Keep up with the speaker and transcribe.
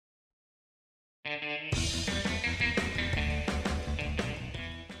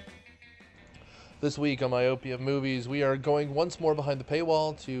This week on Myopia Movies, we are going once more behind the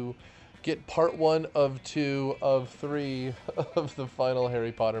paywall to get part 1 of 2 of 3 of the final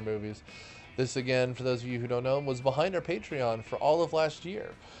Harry Potter movies. This, again, for those of you who don't know, was behind our Patreon for all of last year.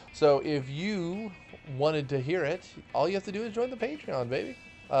 So if you wanted to hear it, all you have to do is join the Patreon, baby.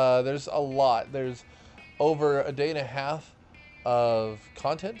 There's a lot. There's over a day and a half of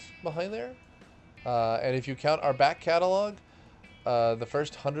content behind there. And if you count our back catalog, the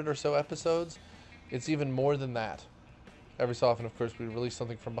first 100 or so episodes, it's even more than that. Every so often, of course, we release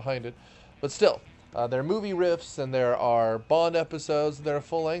something from behind it. But still, there are movie riffs, and there are Bond episodes, and there are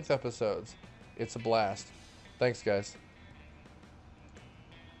full-length episodes. It's a blast. Thanks, guys.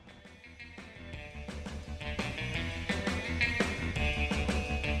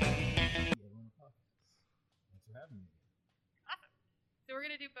 So we're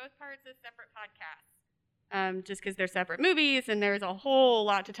going to do both parts as separate podcasts. Just because they're separate movies, and there's a whole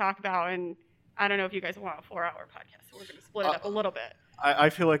lot to talk about, and I don't know if you guys want a 4-hour podcast, so we're going to split it up a little bit. I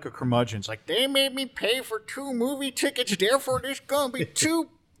feel like a curmudgeon. It's like, they made me pay for 2 movie tickets, therefore there's going to be 2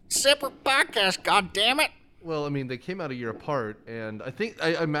 separate podcasts, God damn it. Well, I mean, they came out a year apart, and I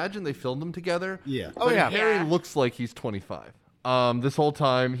imagine they filmed them together. Yeah. Oh, yeah. Harry looks like he's 25. This whole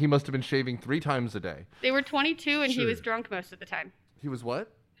time, he must have been shaving 3 times a day. They were 22, and he was drunk most of the time. He was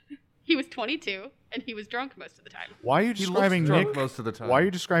what? He was 22, and he was drunk most of the time. Why are you describing drunk Nick most of the time. Why are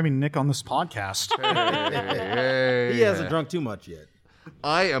you describing Nick on this podcast? Hey. He hasn't drunk too much yet.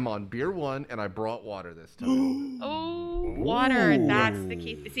 I am on beer 1, and I brought water this time. Oh, water. That's the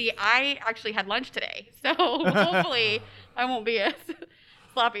key. See, I actually had lunch today, so hopefully I won't be as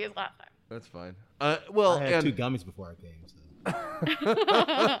sloppy as last time. That's fine. I had 2 gummies before I came. So.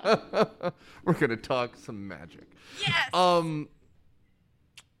 We're going to talk some magic. Yes!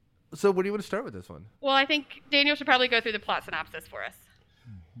 So what do you want to start with this one? Well, I think Daniel should probably go through the plot synopsis for us.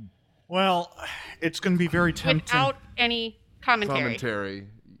 Well, it's going to be very tempting. Without any commentary.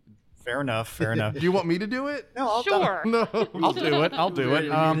 Fair enough, fair enough. Do you want me to do it? No, Sure. No. I'll do it. I'll do it.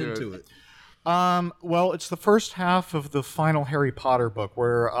 Into it. Well, it's the first half of the final Harry Potter book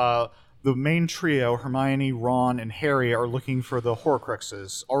where the main trio, Hermione, Ron, and Harry, are looking for the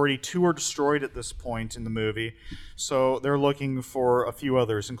Horcruxes. Already 2 are destroyed at this point in the movie, so they're looking for a few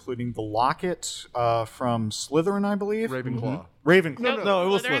others, including the locket from Slytherin, I believe? Ravenclaw. Ravenclaw. No, it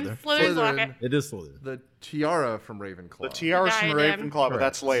was Slytherin. Slytherin. Slytherin's locket. It is Slytherin. The tiara from Ravenclaw. The tiara's from Diadem. Ravenclaw, but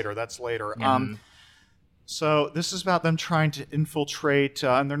that's later. So this is about them trying to infiltrate,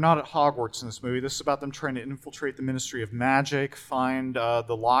 and they're not at Hogwarts in this movie. This is about them trying to infiltrate the Ministry of Magic, find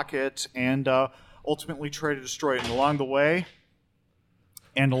the locket, and ultimately try to destroy it. And along the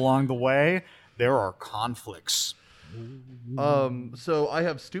way, there are conflicts. So I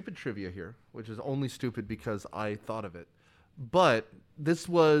have stupid trivia here, which is only stupid because I thought of it. But this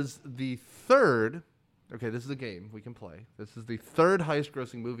was the 3rd. Okay, this is a game we can play. This is the 3rd highest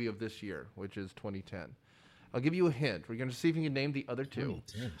grossing movie of this year, which is 2010. I'll give you a hint. We're going to see if you can name the other 2.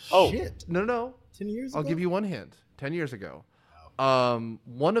 2010. Oh. Shit. No. 10 years ago? I'll give you one hint. 10 years ago.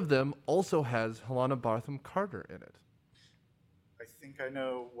 One of them also has Helena Bonham Carter in it. I think I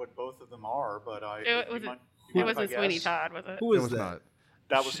know what both of them are, but It wasn't Sweeney Todd, was it? Who It is was that? not.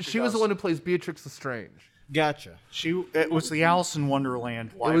 That was She was the one who plays Beatrix Lestrange. Gotcha. It was the Alice in Wonderland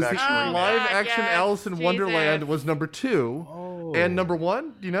It was the live-action remake. live-action yes, Alice in Jesus. Wonderland was number 2. Oh. And number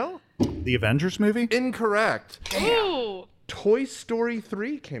 1, do you know? The Avengers movie? Incorrect. Ooh. Toy Story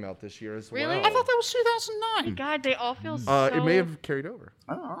 3 came out this year as Really? well. I I thought that was 2009. God, they all feel so... It may have carried over.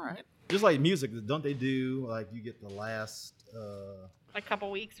 Oh, all right. Just like music, don't they do, like, you get the last like a couple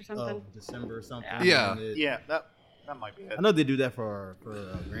weeks or something. of December or something? Yeah. And Yeah, that might be it. I know they do that for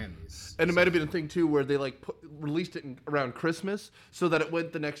Grammys. And it might have been a thing, too, where they released it around Christmas so that it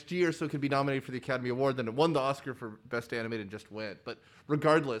went the next year so it could be nominated for the Academy Award. Then it won the Oscar for Best Animated and just went. But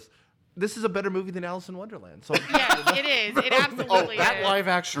regardless, this is a better movie than Alice in Wonderland. So Yes, it is. It absolutely That is.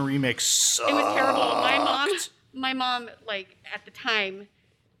 live-action remake sucked. It was terrible. My mom, like, at the time,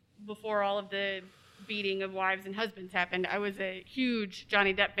 before all of the beating of wives and husbands happened, I was a huge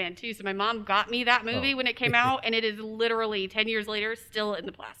Johnny Depp fan, too. So my mom got me that movie when it came out, and it is literally 10 years later still in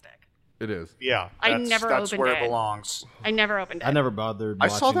the plastic. it is. Yeah, I that's, never that's opened where it. it belongs. I never opened it. I never bothered I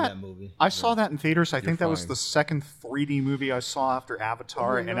watching saw that movie. I saw that in theaters. I think that was fine. the second 3D movie I saw after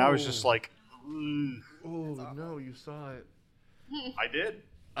Avatar, and I was just like, Oh, no, you saw it. I did.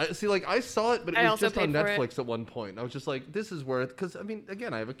 I saw it, but it I was also just on paid for it. Netflix at one point. I was just like, this is worth, because, I mean,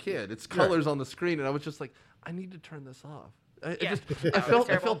 again, I have a kid. It's colors on the screen, and I was just like, I need to turn this off. I terrible.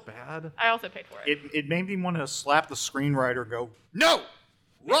 felt bad. I also paid for it. It made me want to slap the screenwriter and go, no!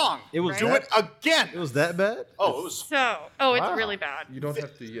 Wrong. It was Do that- it again. It was that bad? Oh, it was. So, it's Wow. really bad. You don't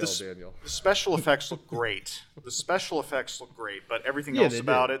have to yell, Daniel. The special effects look great. The special effects look great, but everything Yeah, else they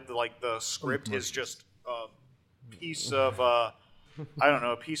about did. it, like the script, is just a piece of I don't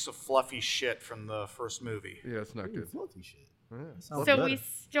know, a piece of fluffy shit from the first movie. Yeah, it's not good. Fluffy shit. Yeah. Sounds So better. we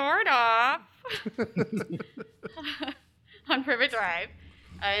start off on Privet Drive,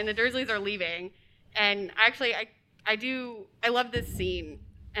 and the Dursleys are leaving. And actually, I love this scene,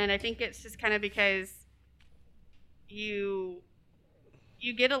 and I think it's just kind of because you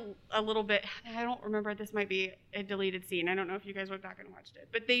get a little bit. I don't remember. This might be a deleted scene. I don't know if you guys went back and watched it,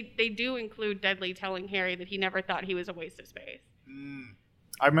 but they do include Dudley telling Harry that he never thought he was a waste of space.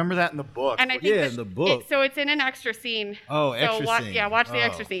 I remember that in the book. And I think Yeah, in the book. so it's in an extra scene. Oh, extra so scene. Yeah, watch the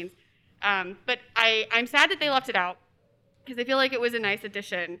extra Oh. scenes. But I'm sad that they left it out because I feel like it was a nice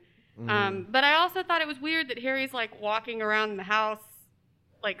addition. But I also thought it was weird that Harry's like walking around the house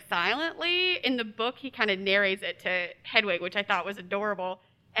like silently. In the book, he kind of narrates it to Hedwig, which I thought was adorable.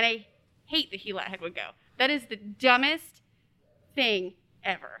 And I hate that he let Hedwig go. That is the dumbest thing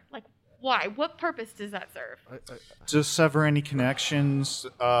ever. Like, why? What purpose does that serve? To sever any connections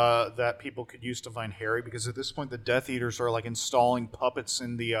that people could use to find Harry, because at this point the Death Eaters are like installing puppets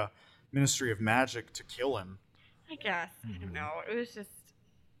in the Ministry of Magic to kill him. I guess. I don't know. It was just.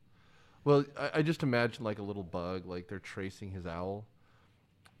 Well, I just imagine like a little bug, like they're tracing his owl.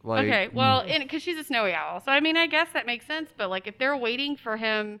 Like, Okay, well, because she's a snowy owl, so I mean, I guess that makes sense. But like, if they're waiting for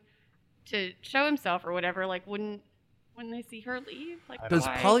him to show himself or whatever, like, wouldn't they see her leave? Like, does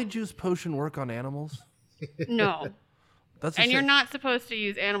why? Polyjuice potion work on animals? No, That's and you're not supposed to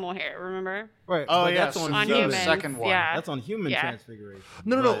use animal hair. Remember? Right. Oh, but yeah, that's so on, On the humans. second one. Yeah. That's on human Yeah. transfiguration.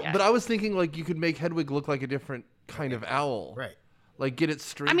 No. Yeah. But I was thinking like you could make Hedwig look like a different kind of owl. Right. Like get it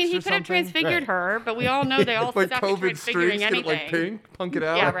streaks I mean, he or could have something. transfigured Right. her, but we all know they all like suck at COVID transfiguring streaks, get it anything. like pink, punk it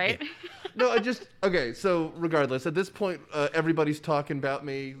out. Yeah, right. No, okay. So regardless, at this point, everybody's talking about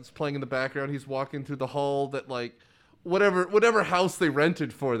me. It's playing in the background. He's walking through the hall that like, whatever house they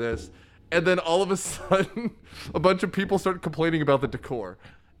rented for this, and then all of a sudden, a bunch of people start complaining about the decor.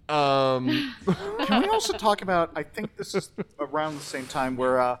 Can we also talk about, I think this is around the same time,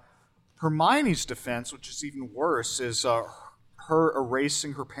 where Hermione's defense, which is even worse, is her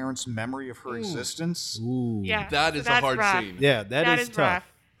erasing her parents' memory of her existence. Ooh. Yeah, That so is a that's hard rough. scene. Yeah, That is is tough.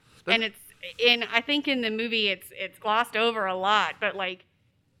 rough. And I think in the movie it's glossed over a lot, but like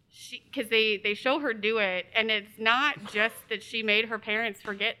because they show her do it, and it's not just that she made her parents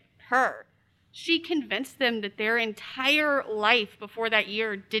forget her. She convinced them that their entire life before that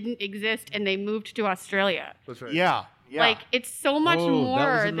year didn't exist, and they moved to Australia. That's right. Yeah. Like it's so much Oh, that was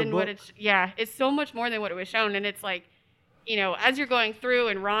more in the than what book? it's so much more than what it was shown, and it's like, you know, as you're going through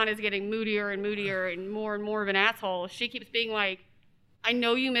and Ron is getting moodier and moodier and more of an asshole, she keeps being like, I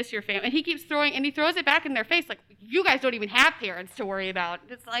know you miss your family. And he keeps he throws it back in their face like, you guys don't even have parents to worry about.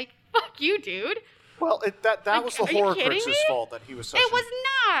 It's like, fuck you, dude. Well, that Like, was the are you kidding Horcrux's me? fault that he was such It a- was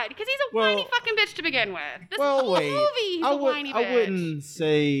not, because he's a Well- whiny fucking bitch to begin with. This Well, whole wait. movie, he's a whiny bitch. I wouldn't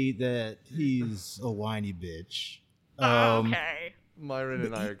say that he's a whiny bitch. Okay. Myron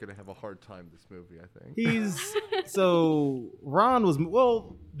and I are gonna have a hard time this movie. I think. He's so Ron was.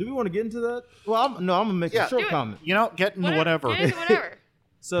 Well, do we want to get into that? Well, I'm gonna make Yeah. a short Do it. comment. You know, get into whatever. Get into whatever.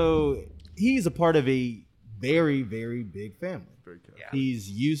 So he's a part of a very, very big family. Very good. Yeah. He's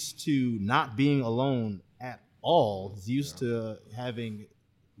used to not being alone at all. He's used to having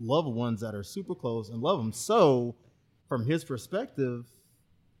loved ones that are super close and love him. So, from his perspective,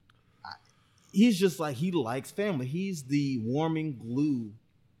 he's just like, he likes family. He's the warming glue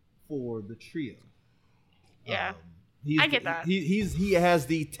for the trio. Yeah. He's I get that. He has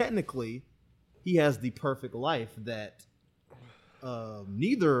the perfect life that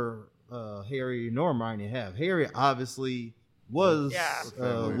neither Harry nor Hermione have. Harry obviously was Yeah.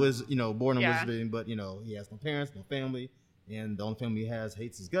 born in Yeah. Wizarding, but he has no parents, no family, and the only family he has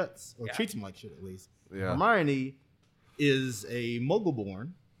hates his guts or Yeah. treats him like shit at least. Yeah. Hermione is a Muggle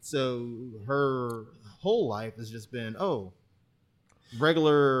born, so her whole life has just been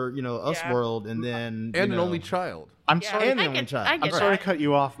regular us Yeah. world, and then And an only child. I'm Yeah. sorry. And the I only get, child. I I'm I'm get sorry that. to cut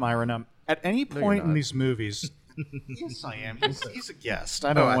you off, Myron. At any you're point in not. these movies, yes, I am. He's a guest.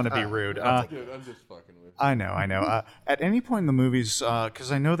 I don't want to be rude. Dude, I'm just fucking with. I know. At any point in the movies,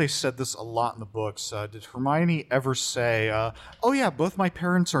 because I know they said this a lot in the books, did Hermione ever say, "Oh yeah, both my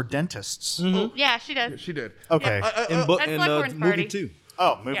parents are dentists"? Yeah, she does. She did. Okay. In That's in Slughorn's movie party. 2.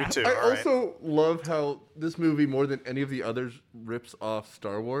 Oh, movie Yeah. two. I all right. also love how this movie, more than any of the others, rips off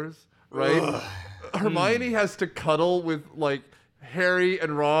Star Wars. Right? Hermione has to cuddle with like Harry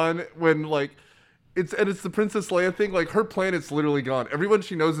and Ron when like It's the Princess Leia thing. Like, her planet's literally gone. Everyone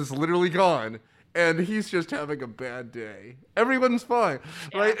she knows is literally gone. And he's just having a bad day. Everyone's fine,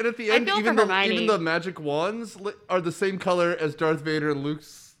 right? And at the end, even the magic wands are the same color as Darth Vader and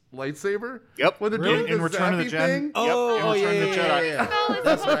Luke's lightsaber. Yep. When they're Really? doing In the Return of the zappy Jedi. thing. Oh, Yep. In Return of the Jedi. Spell is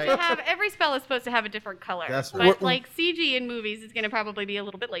That's supposed to right. have every spell is supposed to have a different color. That's But right. like CG in movies is going to probably be a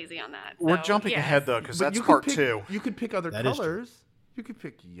little bit lazy on that. We're So, jumping yes. ahead though, because But that's you could part pick- 2. You could pick other That is true. colors. You could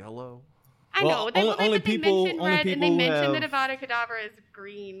pick yellow. I Well, know. They, only but they people- mentioned only red, and they people who mentioned that have- Avada Kedavra is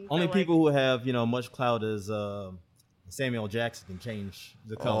green. Only so, like, people who have, much clout as Samuel Jackson can change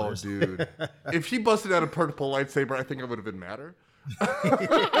the colors. Oh, dude. If he busted out a purple lightsaber, I think it would have been madder.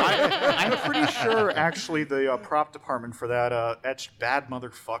 I'm pretty sure, actually, the prop department for that etched bad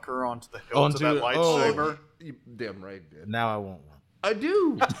motherfucker onto the hilt of that lightsaber. You damn right did. Now I want one. I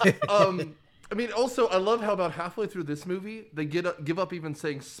do. I mean, also, I love how about halfway through this movie, they give up even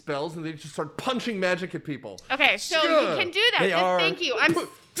saying spells and they just start punching magic at people. Okay, so Yeah. you can do that. They Just are- thank you. I'm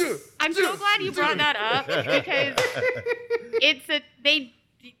so glad you brought that up because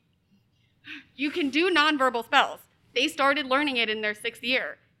you can do nonverbal spells. They started learning it in their 6th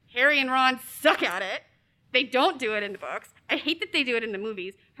year. Harry and Ron suck at it. They don't do it in the books. I hate that they do it in the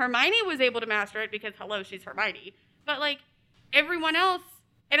movies. Hermione was able to master it because, hello, she's Hermione. But, like, everyone else,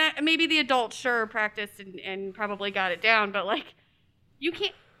 and maybe the adults, sure, practiced and probably got it down, but, like, you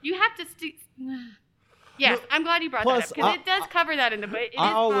can't, you have to, yes, I'm glad you brought that up Plus, because it does cover that in the book.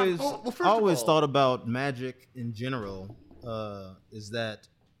 I always, Well, first I always of all- thought about magic in general is that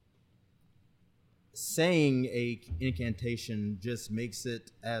saying a incantation just makes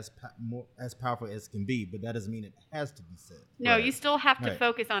it as powerful as it can be, but that doesn't mean it has to be said. No, you still have to Right.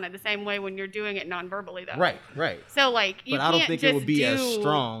 focus on it the same way when you're doing it non-verbally, though. Right. So, like, you But can't I don't think just it would be do... as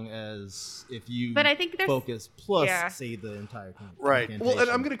strong as if you But I think there's- focus plus yeah. say the entire Right. Well, and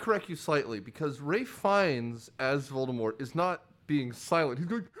I'm going to correct you slightly because Ralph Fiennes as Voldemort is not being silent. He's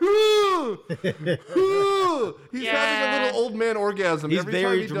going, "Ah! Ah!" He's Yeah. having a little old man orgasm He's every very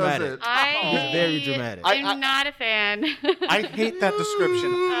time he dramatic. does it. I He's very dramatic. am not a fan. I hate that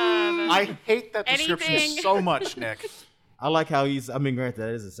description. I hate that description Anything- so much, Nick. I like how granted that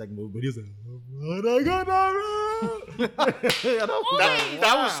is a second movie, but he's like, "What I got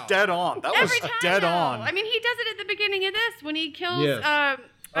That was dead on. That was Every time, dead though. on. I mean, he does it at the beginning of this when he kills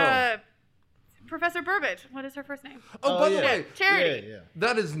Yes. Professor Burbage. What is her first name? Oh, by the yeah. way, Charity. Yeah.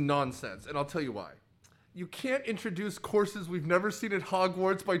 that is nonsense, and I'll tell you why. You can't introduce courses we've never seen at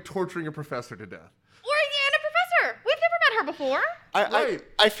Hogwarts by torturing a professor to death. Or Anna Professor. We've never met her before. Right.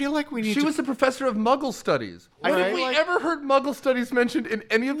 I feel like we need She to... was the professor of Muggle studies. When have we ever heard Muggle studies mentioned in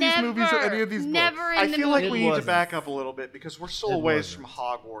any of these movies or any of these Never books? in I the feel like movie. we need to wasn't. back up a little bit because we're still a It ways wasn't. from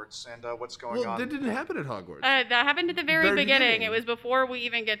Hogwarts and what's going Well, on. that didn't happen at Hogwarts. That happened at the very, Very beginning. beginning. It was before we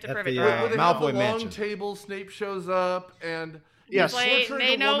even get to At Privet the, Drive. Where they Malfoy have the long Mansion. table, Snape shows up, and Yes. Like, torturing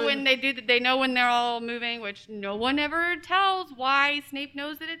they a know woman. when they do that. They know when they're all moving, which no one ever tells why Snape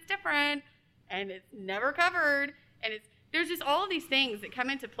knows that it's different, and it's never covered. And there's just all of these things that come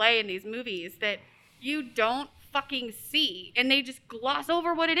into play in these movies that you don't fucking see, and they just gloss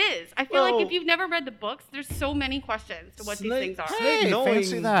over what it is. I feel like Well- if you've never read the books, there's so many questions to what these things are. Hey,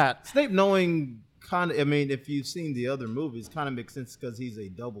 fancy that. Snape knowing kind of, I mean, if you've seen the other movies, kind of makes sense because he's a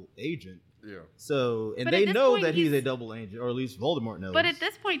double agent. Yeah. So, and But they at this know point, that he's he's- a double agent, or at least Voldemort knows. But at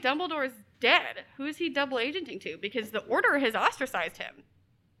this point, Dumbledore's dead. Who is he double agenting to? Because the Order has ostracized him.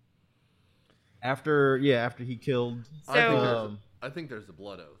 after he killed, So- I think there's a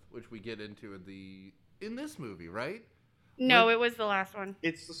blood oath, which we get into in this movie, right? No, it was the last one.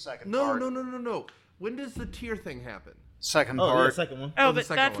 It's the second No, part. no. When does the tear thing happen? Second oh, the part. second one. Oh, the but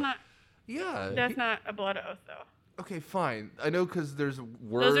second that's one. not. Yeah. That's not a blood oath, though. Okay, fine. I know because there's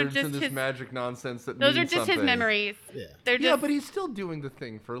words just in this his- magic nonsense that Those mean are just something. his memories. Yeah. They're just. Yeah, but he's still doing the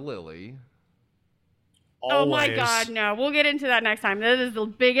thing for Lily. Oh my Always. God, no! We'll get into that next time. That is the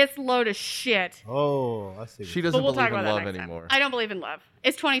biggest load of shit. Oh, I see. She But doesn't we'll talk believe about in that love next anymore. time. I don't believe in love.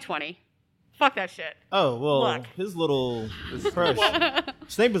 It's 2020. Fuck that shit. Oh well, Look. his little crush.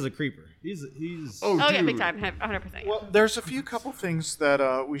 Snape is a creeper. He's. Oh yeah, dude. big time, 100%. Well, there's a few couple things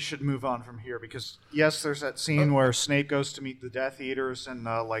that we should move on from here because yes, there's that scene where Snape goes to meet the Death Eaters and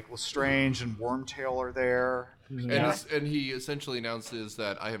like Lestrange and Wormtail are there. And he essentially announces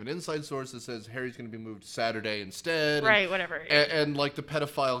that I have an inside source that says Harry's going to be moved Saturday instead. Right, whatever. And like the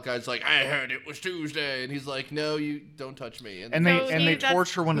pedophile guy's like, I heard it was Tuesday, and he's like, no, you don't touch me. And they So they that's-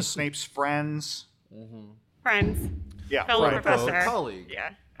 torture one of Snape's friends. Friends, Yeah, fellow right. professor, colleague. Yeah,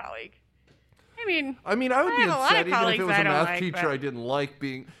 colleague. I mean, I mean, I would I be have a lot upset of even if colleagues it was I a don't math like, teacher but- I didn't like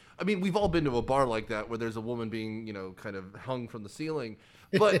being. I mean, we've all been to a bar like that where there's a woman being, kind of hung from the ceiling.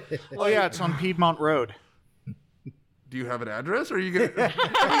 But Oh yeah, it's on Piedmont Road. do you have an address? Or are you gonna?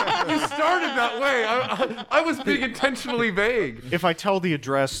 You started that way. I was being intentionally vague. If I tell the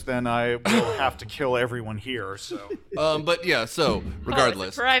address, then I will have to kill everyone here. So But yeah. So Oh, regardless,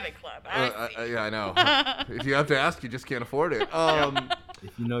 it's a private club. I see. yeah, I know. If you have to ask, you just can't afford it.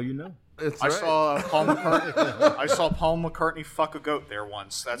 If you know, you know. It's I right. saw Paul McCartney. I saw Paul McCartney fuck a goat there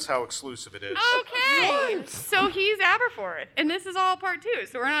once. That's how exclusive it is. Okay. So he's Aberforth, and this is all part 2.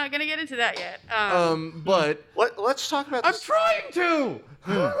 So we're not gonna get into that yet. But Let's talk about I'm this. trying to.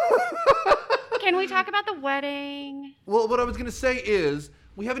 Can we talk about the wedding? Well, what I was gonna say is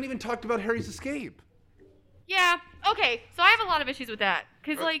we haven't even talked about Harry's escape. Yeah. Okay. So I have a lot of issues with that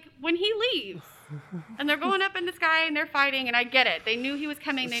because, like, when he leaves and they're going up in the sky and they're fighting, and I get it. They knew he was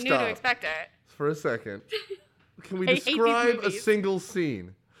coming. They knew Stop. to expect it. For a second, can we I hate these describe a movies. single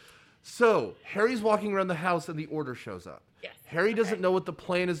scene? So Harry's walking around the house and the Order shows up. Yes. Harry doesn't know what the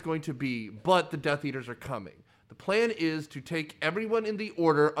plan is going to be, but the Death Eaters are coming. The plan is to take everyone in the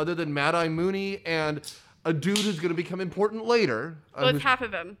Order other than Mad-Eye Mooney and a dude who's going to become important later. Well, it's who's- half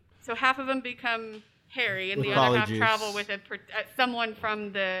of them. So half of them become Harry, and With the other half colleges. travel with someone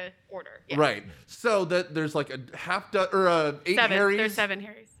from the Order. Yeah. Right. So that there's like a eight 7. Harrys. There's 7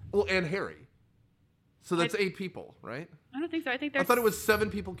 Harrys. Well, and Harry. So that's 8 people, right? I don't think so. I think I there's. thought it was 7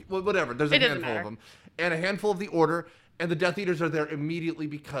 people. Well, whatever. There's a It doesn't handful of matter. them, and a handful of the Order, and the Death Eaters are there immediately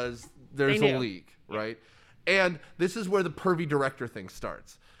because there's They a knew. league, right? And this is where the pervy director thing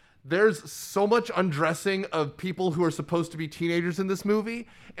starts. There's so much undressing of people who are supposed to be teenagers in this movie,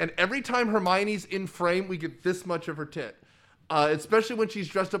 and every time Hermione's in frame, we get this much of her tit. Especially when she's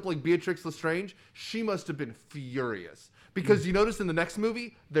dressed up like Beatrix Lestrange, she must have been furious because you notice in the next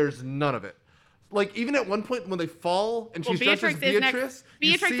movie, there's none of it. Like even at one point when they fall and Well, she's dressed as Beatrix is Beatrice, next.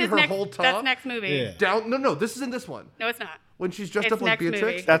 you Beatrix see is her next. whole top That's next movie. Yeah. down. No, this is in this one. No, it's not. When she's dressed It's up like next Beatrix.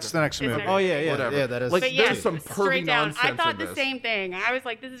 movie. That's the next It's movie. next. Oh yeah, yeah, Whatever. yeah. That is. Like, But there's yes, some pervy straight down. I nonsense thought in the this. same thing. I was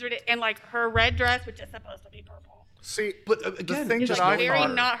like, this is ridiculous. And like her red dress, which is supposed to be purple, See, But again, thing is that like I very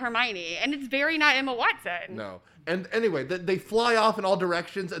thought- not Hermione, and it's very not Emma Watson. No. And anyway, they fly off in all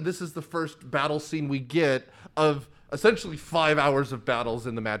directions, and this is the first battle scene we get of essentially 5 hours of battles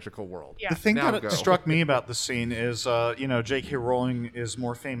in the magical world. Yeah. the thing Now that go. struck me about the scene is, J.K. Rowling is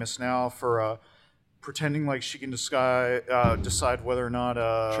more famous now for pretending like she can decide whether or not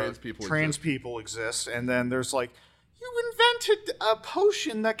Trans people exist, and then there's like, you invented a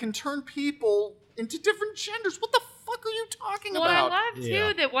potion that can turn people into different genders. What the fuck are you talking Well, about? I love too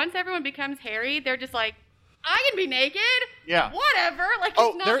Yeah. that once everyone becomes Harry, they're just like, I can be naked. Yeah. Whatever. Like Oh,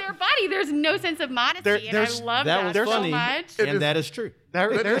 it's not there- their body. There's no sense of modesty, There- and I there's- love That that, was so funny, much. It and is- that is true.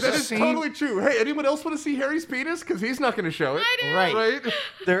 There's That a is scene. totally true. Hey, anyone else want to see Harry's penis? Because he's not going to show it. I do. Right. Right?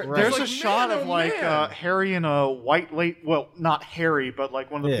 There's Right. a Like, shot man, of oh, like man. Harry in a white well, not Harry, but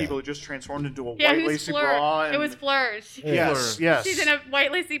like one of the Yeah. people who just transformed into a Yeah, white who's lacy Fleur? bra. And, It was Fleur. She, yes, Fleur. yes. She's in a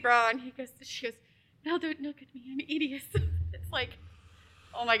white lacy bra, and she goes, no, don't look at me. I'm hideous. It's like,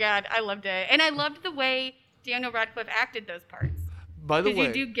 oh my God, I loved it. And I loved the way Daniel Radcliffe acted those parts. By the Because way,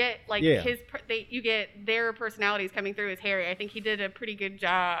 you do get like Yeah. you get their personalities coming through as Harry. I think he did a pretty good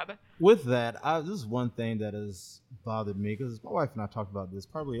job. With that, this is one thing that has bothered me because my wife and I talked about this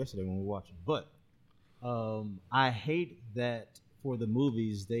probably yesterday when we were watching. But I hate that for the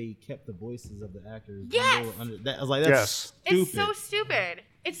movies they kept the voices of the actors. Yes! That, I was like, that's Yes. stupid. It's so stupid.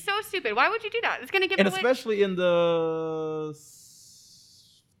 It's so stupid. Why would you do that? It's gonna give And it away. especially in the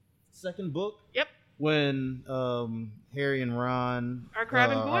second book, Yep. when Harry and Ron Are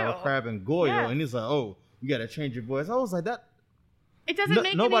Crabbe and Goyle. are Crabbe and Goyle, Yeah. and he's like, "Oh, you got to change your voice." I was like, "That It doesn't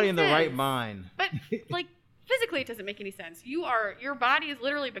make nobody any in the sense. right mind." But like physically, it doesn't make any sense. Your body is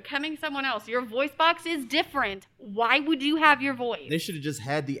literally becoming someone else. Your voice box is different. Why would you have your voice? They should have just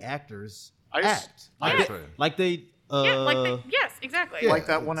had the actors I just- act Yeah. like they. yeah, like yes, exactly. Yeah. like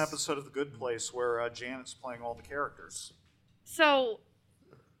that one it's- episode of The Good Place where Janet's playing all the characters. So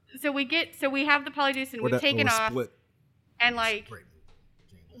we have the Polydeuce and Or we've that- taken or off, split. and like Split.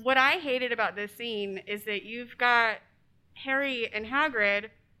 what I hated about this scene is that you've got Harry and Hagrid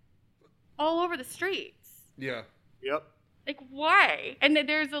all over the streets. yeah. Yep. Like why? And then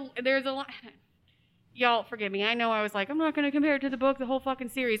there's a lot. Y'all forgive me. I know I was like, I'm not going to compare it to the book, the whole fucking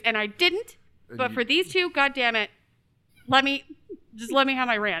series, and I didn't. But for these two, God damn it, let me have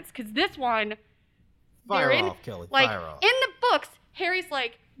my rants, because this one, Fire they're in, off, Kelly. like Fire off. in the books, Harry's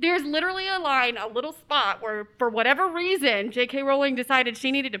like, there's literally a line, a little spot where, for whatever reason, J.K. Rowling decided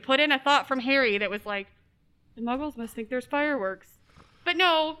she needed to put in a thought from Harry that was like, the Muggles must think there's fireworks. But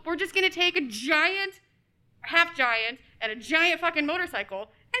no, we're just gonna take a giant, half giant, and a giant fucking motorcycle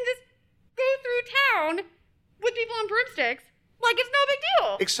and just go through town with people on broomsticks Like it's no big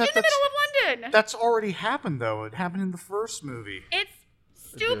deal. Except in the middle of London. That's already happened, though. It happened in the first movie. It's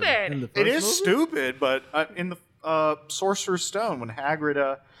stupid. In the first It is movie? stupid, but in the Sorcerer's Stone, when Hagrid...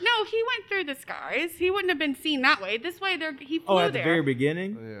 No, he went through the skies. He wouldn't have been seen that way. This way, he flew Oh, at the there. very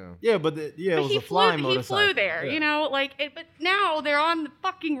beginning. Yeah. Yeah, but it But was a flying he motorcycle. flew there, Yeah. you know, like. But now they're on the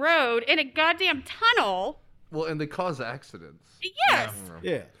fucking road in a goddamn tunnel. Well, and they cause accidents. Yes.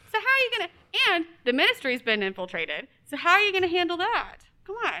 Yeah. So how are you gonna? And the ministry's been infiltrated. So how are you gonna handle that?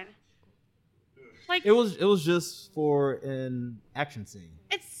 Come on. Like It was just for an action scene.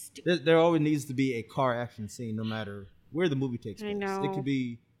 it's stupid. There always needs to be a car action scene, no matter where the movie takes I place. know. It could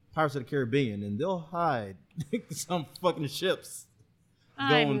be Pirates of the Caribbean, and they'll hide some fucking ships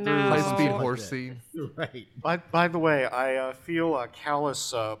I going through know. High-speed like horse that. scene. Right. By the way, I feel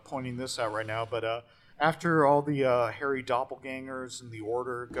callous pointing this out right now, but after all the Harry doppelgangers and the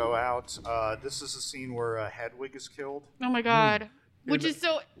Order go out, this is the scene where Hedwig is killed. Oh my god. Which is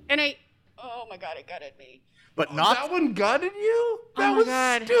so. Oh my god, it gutted me. But not... That one gutted you? That Oh my was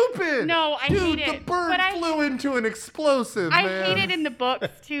God. stupid. No, I Dude, hate the it, bird but I- flew into an explosive, I man. hate it in the books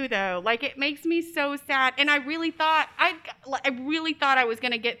too, though. Like it makes me so sad, and I really thought I was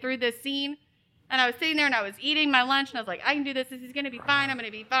gonna get through this scene, and I was sitting there and I was eating my lunch, and I was like, I can do this. This is gonna be fine. I'm gonna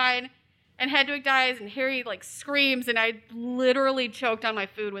be fine. And Hedwig dies, and Harry like screams, and I literally choked on my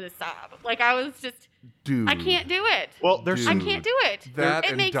food with a sob. Like I was just, Dude. I can't do it. Well, there's Dude. I some, can't do it. That it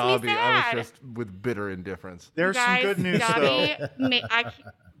and makes Dobby, me sad. I was just with bitter indifference. there's some Guys, good news, Dobby, though.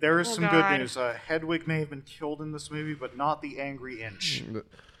 There is Oh, some God. good news. Hedwig may have been killed in this movie, but not the Angry Inch.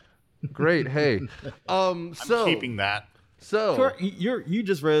 Great. Hey. I'm So keeping that. So Correct. You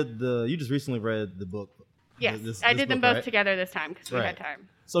just recently read the book. Yes, This I did them book, both right? together this time because we Right. had time.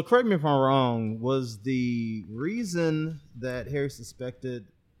 So correct me if I'm wrong. Was the reason that Harry suspected,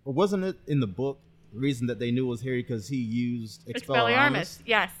 or wasn't it in the book, the reason that they knew it was Harry because he used Expelliarmus.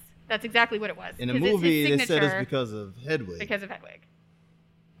 Yes, that's exactly what it was. In the 'Cause it's his movie, they said it's signature because of Hedwig. because of Hedwig.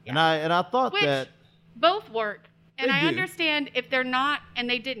 And I thought Which that both work. And They I do. understand if they're not, and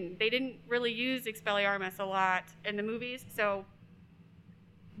they didn't. They didn't really use Expelliarmus a lot in the movies, so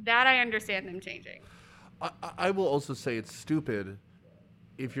that I understand them changing. I will also say it's stupid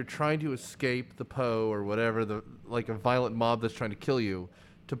if you're trying to escape the Poe or whatever, like a violent mob that's trying to kill you,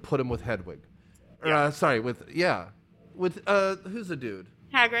 to put him with Hedwig. With who's the dude?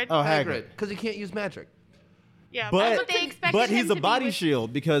 Hagrid. Oh, Hagrid. Because he can't use magic. Yeah, But what they expected but he's him a to body be with-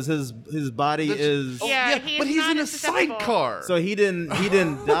 shield because his body is Oh, Yeah, he but is he's not in a as susceptible. sidecar. so he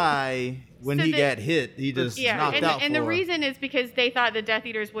didn't die when So he the- got hit. He just Yeah, knocked and, out and the for reason is because they thought the Death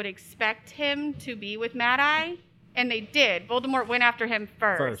Eaters would expect him to be with Mad Eye, and they did. Voldemort went after him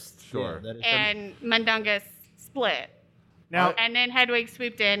first. Sure. Yeah, that is- And Mundungus split. Now, And then Hedwig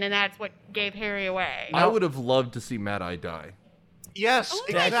swooped in, and that's what gave Harry away. I would have loved to see Mad Eye die. yes, Oh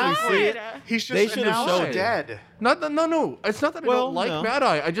my exactly. God. He's They just should have announced shown it. dead. No. It's not that I Well, don't like no. Mad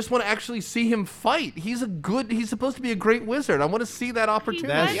Eye. I just want to actually see him fight. He's supposed to be a great wizard. I want to see that opportunity.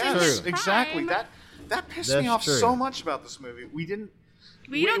 That's Yes, true. exactly. Prime. That pissed That's me off true. so much about this movie. We didn't.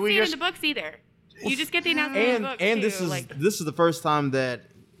 We don't see it just- in the books either. You just get the announcement in the books, and too. this is the first time that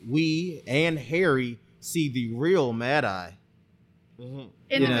we and Harry see the real Mad Eye. in you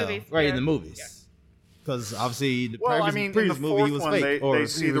the know, movies. right yeah. in the movies. Because obviously, the Well, I previous, mean, in previous the movie fourth he was one, fake. they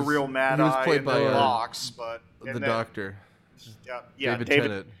see he the was- real Mad he was Eye played in by, the uh, box, but the and then- Doctor. Yeah, David David.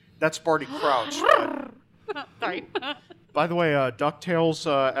 Tennant. That's Barty Crouch. but- Sorry. By the way, Ducktales,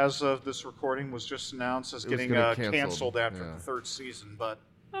 as of this recording, was just announced as It was getting gonna get canceled. canceled, After yeah. the third season. But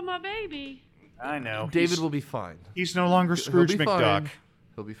Oh, my baby. I know David he's, will be fine. he's no longer He'll Scrooge be McDuck. fine.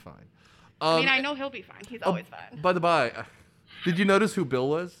 He'll be fine. I mean, I know he'll be fine. He's always fine. By the by, did you notice who Bill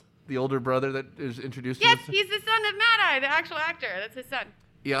was? The older brother that is introduced. Yes, in this? he's the son of Mad Eye, the actual actor. That's his son.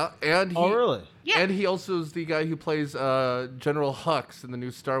 Yeah, and he. Oh, really? Yeah. And he also is the guy who plays General Hux in the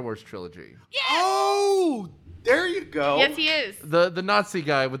new Star Wars trilogy. Oh, there you go. Yes, he is. The Nazi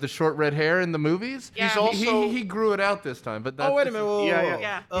guy with the short red hair in the movies. Yeah. He's also- he grew it out this time, but that's Oh, wait a minute. Whoa, Yeah, whoa, yeah. whoa.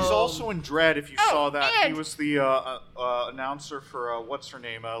 Yeah. He's also in Dread. If you Oh, saw that, he and- was the announcer for what's her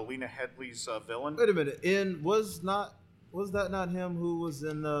name, Lena Headley's villain. Wait a minute. And was that not him who was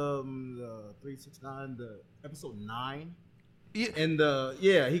in the 369, the episode 9? Yeah. And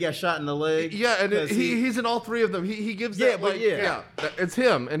he got shot in the leg. Yeah, and because he's in all three of them. He gives Yeah, that but like yeah. it's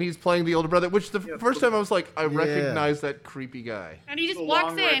him, and he's playing the older brother. Which the first time I was like, I Yeah. recognize that creepy guy. And he The just walks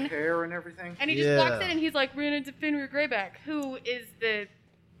long red in, hair and everything. and he just Yeah. walks in, and he's like, ran into Fenrir Greyback, who is the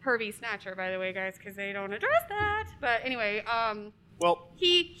pervy snatcher, by the way, guys, because they don't address that. But anyway, Well,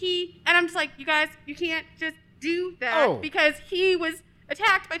 and I'm just like, you guys, you can't just do that Oh. because he was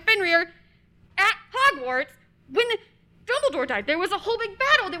attacked by Fenrir at Hogwarts when Dumbledore died. There was a whole big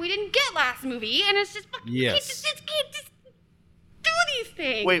battle that we didn't get last movie, and it's just fucking Yes. can't just do these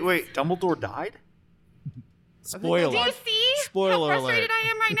things. Wait, Dumbledore died? Spoiler. Do you see Spoiler how frustrated alert. I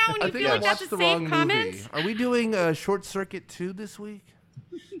am right now when I you think feel I like that's watched the the wrong same comment? movie. Are we doing Short Circuit 2 this week?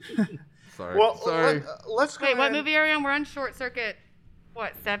 Sorry. Well, sorry. let's go Wait, what ahead- movie are we on? We're on Short Circuit.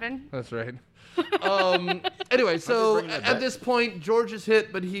 What, 7? That's right. Anyway, so bringing it at back. this point, George is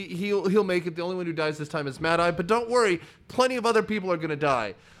hit, but he'll make it. The only one who dies this time is Mad Eye. But don't worry, plenty of other people are gonna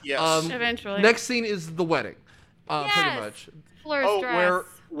die. Yes. Eventually. Next scene is the wedding. Pretty Yes. much. Fleur's Oh, dress.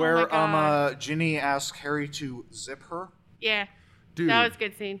 where oh my God. Ginny asks Harry to zip her. Yeah. Dude. That was a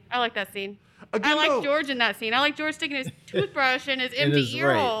good scene. I like that scene. Again, I like though- George in that scene. I like George sticking his toothbrush in his empty his- ear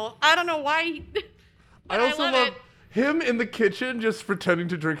right. hole. I don't know why. I but also love love it. him in the kitchen just pretending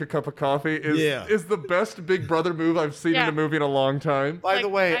to drink a cup of coffee Yeah. is the best Big Brother move I've seen Yeah. in a movie in a long time. By Like, the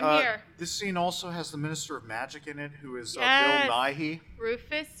way, I'm here. this scene also has the Minister of Magic in it, who is Yes. Bill Nighy.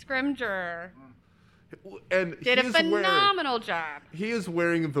 Rufus Scrimgeour And did a he is wearing phenomenal job. he is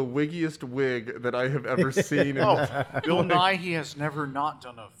wearing the wiggiest wig that I have ever seen. Oh, Bill Nighy has never not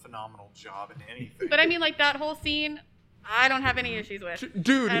done a phenomenal job in anything. But I mean, like, that whole scene, I don't have any issues with.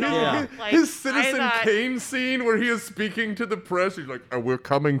 Dude, At his, all. his- Like, his I Citizen thought- Kane scene where he is speaking to the press, he's like, we're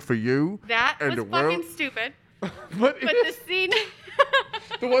coming for you. That and was the world-" fucking stupid. But But the scene.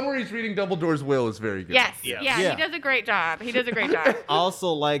 the one where he's reading Dumbledore's will is very good. Yes. Yes. Yeah, Yeah. he does a great job. He does a great job. I also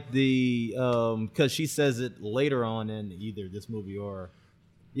like the because she says it later on in either this movie or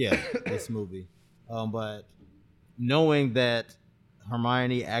this movie. But knowing that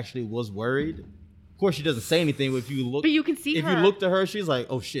Hermione actually was worried, of course she doesn't say anything. But if you look, But you can see if her. you look to her, she's like,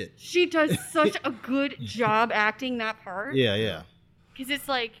 "Oh shit." She does such a good job acting that part. Yeah. Because it's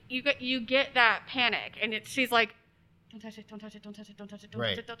like you get that panic, and she's like, "Don't touch it! Don't touch it! Don't touch it! Don't touch it! Don't Right.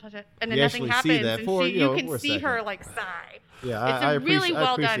 touch it! Don't touch it!" And then You nothing actually see happens, that and for, she, you know, you can for a see her second. like sigh. Yeah, It's I a really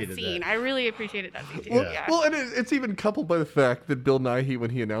well done appreciated scene. that. I really appreciated that scene too. Yeah. Yeah. Well, and it's even coupled by the fact that Bill Nighy, when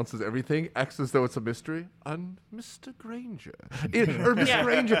he announces everything, acts as though it's a mystery. I'm Mr. Granger. Or Miss Yeah.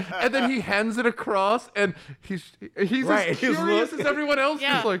 Granger. And then he hands it across, and he's Right, as his curious look. as everyone else.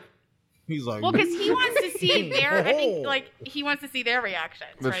 Yeah. He's like, He's like, Well, because he wants to see their, I think, like, he wants to see their reactions,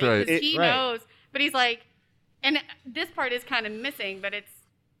 That's right? right. Because he Right. knows, but he's like, and this part is kind of missing, but it's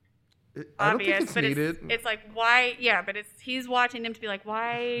I don't obvious. think it's but needed. it's like, why? Yeah, but he's watching them to be like,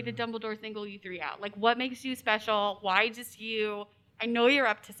 why did Dumbledore single you three out? Like, what makes you special? Why just you? I know you're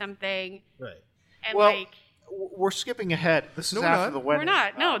up to something, right. and Well, like, we're skipping ahead. This No, is we're after not. the wedding. we're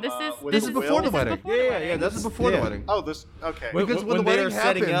not. No, this is with This the is will. before the wedding. before the wedding. This is before the wedding. Oh, this okay. When, Because when the they're wedding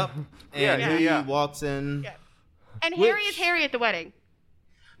setting happened- up, and Yeah. he walks in. Yeah. And Harry is Which- Harry at the wedding.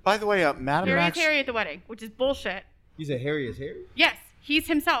 By the way, Madam Harry Max. is Harry at the wedding, which is bullshit. You said Harry is Harry? Yes, he's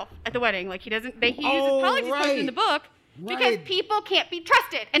himself at the wedding. Like, he doesn't. He uses Oh, polyjuice potion in right. the book because Right. people can't be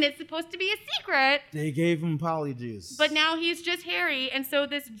trusted, and it's supposed to be a secret. They gave him polyjuice. But now he's just Harry, and so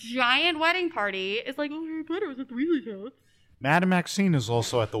this giant wedding party is like, oh, Harry Potter was at the Weasley house. Madam Maxine is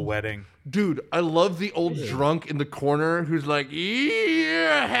also at the wedding. Dude, I love the old drunk in the corner who's like,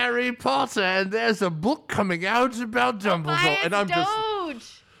 yeah, Harry Potter, and there's a book coming out about Dumbledore. And I'm just.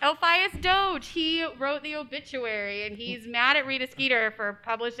 Doge. Elphias Doge. He wrote the obituary, and he's mad at Rita Skeeter for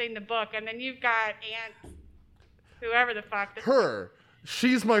publishing the book. And then you've got Aunt, whoever the fuck. Her.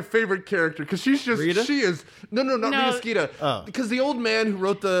 She's my favorite character because she's just Rita? she is not No. Rita Skeeter. Oh. Because the old man who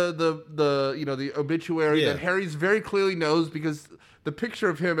wrote the you know the obituary Yeah. that Harry's very clearly knows because the picture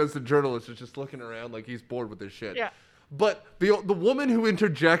of him as the journalist is just looking around like he's bored with this shit. Yeah. But the woman who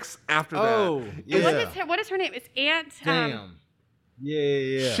interjects after Oh, that, yeah. What is her name? It's Aunt. Damn.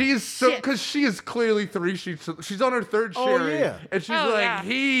 Yeah. she is so Shit. because she is clearly three sheets. She's on her third Oh, sherry, yeah. and she's Oh, like, yeah.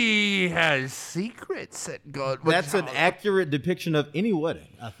 he has secrets that God. That's an accurate depiction of any wedding,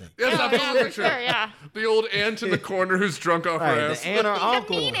 I think. Yes, Oh, absolutely yeah, for true. sure, yeah. The old aunt in the corner who's drunk off Right, her the ass. aunt or The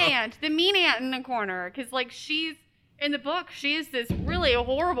uncle. mean aunt in the corner, because like she's in the book, she's this really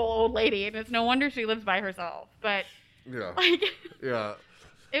horrible old lady, and it's no wonder she lives by herself. But Yeah, like, yeah.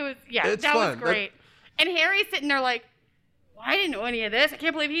 it was It's that fun. was great. And Harry's sitting there like, well, I didn't know any of this. I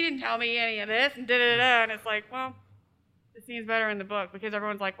can't believe he didn't tell me any of this, and da da da. And it's like, well, the scene's better in the book because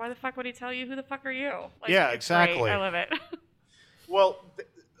everyone's like, why the fuck would he tell you? Who the fuck are you? Like, Yeah, it's great. exactly. I love it. Well,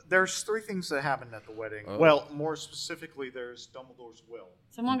 there's three things that happened at the wedding. Oh. Well, more specifically, there's Dumbledore's will.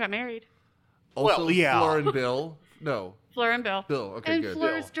 Someone got married. Also, Well, yeah. Fleur and Bill. No, Fleur and Bill. Bill. Okay, And good.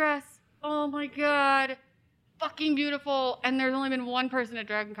 Fleur's dress. Oh my god. Fucking beautiful. And there's only been one person at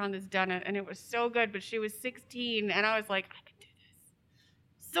Dragon Con that's done it, and it was so good, but she was 16, and I was like, I could do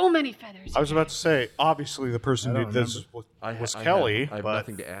this. So many feathers. I was about to say, obviously, the person I who don't did this remember. was I Kelly, have but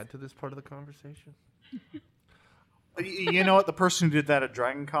nothing to add to this part of the conversation. You know what? The person who did that at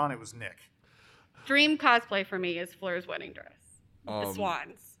Dragon Con, it was Nick. Dream cosplay for me is Fleur's wedding dress. The Um,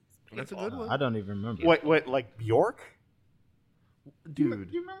 swans. That's a good one. I don't even remember. Wait, like Bjork? Dude.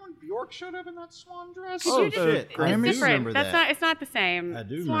 You remember when Bjork showed up in that swan dress? Oh, You just- shit. It's I do different. remember That's that. not. It's not the same. I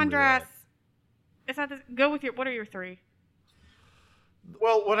do Swan remember dress. that. It's not. Go with your. What are your three?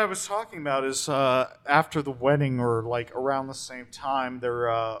 Well, what I was talking about is after the wedding, or like around the same time,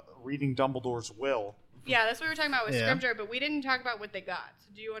 they're reading Dumbledore's will. Yeah, that's what we were talking about with Yeah. Scrimgeour, but we didn't talk about what they got. So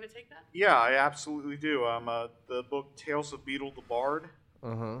do you want to take that? Yeah, I absolutely do. The book Tales of Beetle the Bard,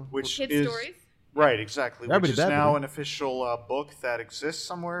 Uh-huh. which Kids is stories. right, exactly, Rabbity which is now Babbity. an official book that exists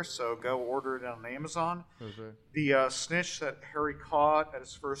somewhere. So go order it on Amazon. Okay. The snitch that Harry caught at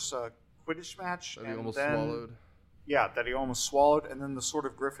his first Quidditch match, That he and almost then, swallowed. Yeah, that he almost swallowed, and then the Sword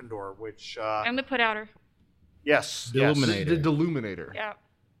of Gryffindor, which And the put outer. yes, The yes. Illuminator. The Deluminator. Yeah.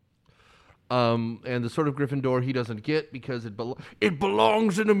 And the Sword of Gryffindor he doesn't get because it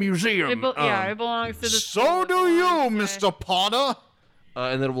belongs in a museum. It belongs to the. So do you, Mr. Potter.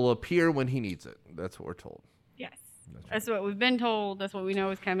 And then it will appear when he needs it. That's what we're told. Yes. That's what we've been told. That's what we know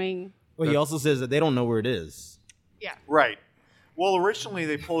is coming. Well, he also says that they don't know where it is. Yeah. Right. Well, originally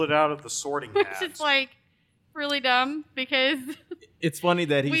they pulled it out of the sorting Which hat. is like really dumb because It's funny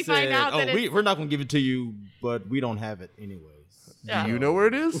that he We said, find out that it's- we're not going to give it to you, but we don't have it anyways. Yeah. Do you know where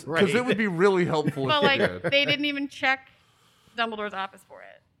it is? Because Right. it would be really helpful but if like you did. they didn't even check Dumbledore's office for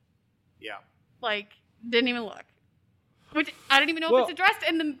it. Yeah. Like didn't even look. Which I don't even know Well- if it's addressed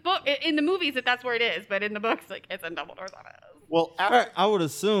in the book in the movies that that's where it is, but in the books like it's in Dumbledore's office. Well, after, I would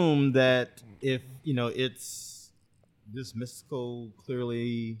assume that if, it's this mystical,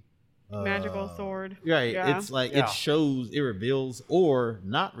 clearly... Magical sword. Right. Yeah. It's like Yeah. it reveals or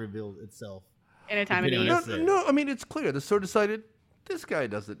not reveals itself. In a time of Depending need. on No, it. no, I mean, it's clear. The sword decided, this guy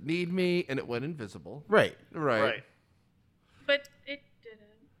doesn't need me, and it went invisible. Right. Right. right. But it didn't.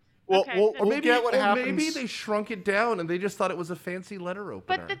 Well, Okay, we'll, so- we'll Maybe, get what or happens. maybe they shrunk it down and they just thought it was a fancy letter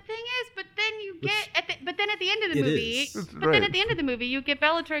opener. But the thing is, but then you get but then at the end of the It movie, is. but Right. then at the end of the movie, you get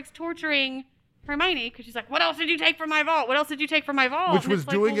Bellatrix torturing Hermione because she's like, "What else did you take from my vault? What else did you take from my vault?" Which And was it's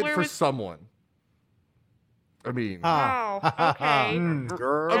like, doing well, it where for was- someone. I mean, Wow. Okay.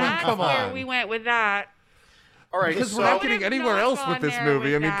 Girl. I mean, That's come where on. we went with that. All right. because So, we're not would've getting anywhere not else with gone this there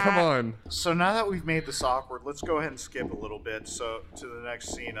movie. I with mean, come that. on. so now that we've made this awkward, let's go ahead and skip a little bit. So to the next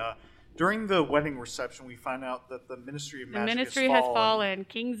scene. During the wedding reception, we find out that the Ministry of The Magic Ministry has fallen.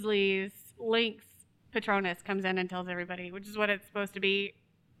 Kingsley's Link's Patronus comes in and tells everybody, which is what it's supposed to be.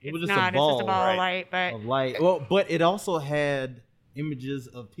 It It's was just a not. It's ball, just a ball right. of light. But Of light. Well, but it also had images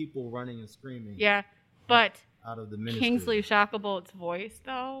of people running and screaming yeah, but out of the ministry. Kingsley Shockbolt's voice,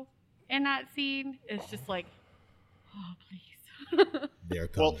 though, in that scene is just like, oh, please. They're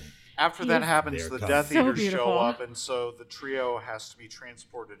coming. Well, after that Yes. happens, They're the coming. Death So Eaters show beautiful. up, and so the trio has to be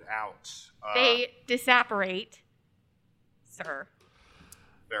transported out. They disapparate, sir.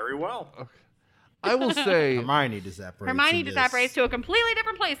 Very well. I will say, Hermione disapparates. Hermione in this, disapparates to a completely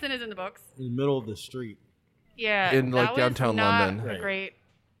different place than is in the books. in the middle of the street. Yeah, In, like, that was downtown not London. a Right. great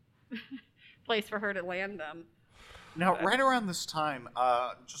place for her to land them. Now, right around this time,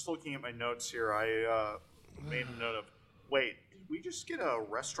 just looking at my notes here, I made a note of, wait, did we just get a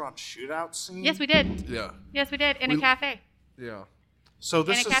restaurant shootout scene? Yes, we did. yeah, Yes, we did in a cafe. yeah. So In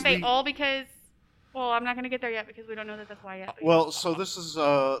this a is cafe, the, all because. Well, I'm not going to get there yet because we don't know that that's why yet. but well, so this is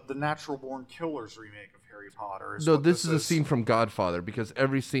the Natural Born Killers remake of Harry Potter. No, what this is a scene from Godfather because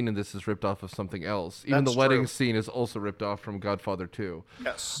every scene in this is ripped off of something else. Even That's the wedding true. scene is also ripped off from Godfather 2.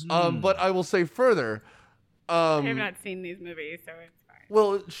 Yes. But I will say further. I have not seen these movies, so it's fine.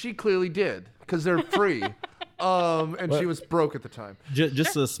 Well, she clearly did because they're free, and she was broke at the time.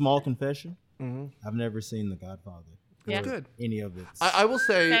 Just a small confession. Mm-hmm. I've never seen The Godfather. Yeah. It's good. Any of its I will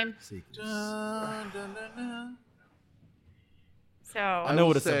say. Same. sequels. So I know will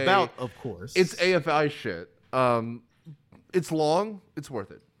what it's say about, of course. It's AFI shit. It's long. It's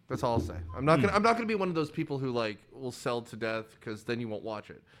worth it. That's all I'll say. I'm not gonna be one of those people who like will sell to death because then you won't watch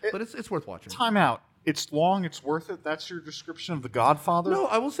it. But it's worth watching. Time out. It's long, it's worth it. That's your description of The Godfather? No,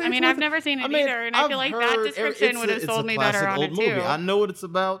 I will say. I it's mean, worth I've it. never seen it I mean, either, and I feel I've like that heard- description it's would have a sold me classic better on old it movie. too. I know what it's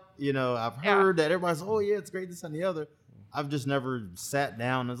about. I've Yeah. heard that everybody's, oh yeah, it's great, this and the other. I've just never sat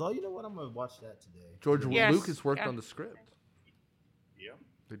down and was, oh, you know what, I'm gonna watch that today. George Yes, Lucas worked yeah. on the script. Yeah.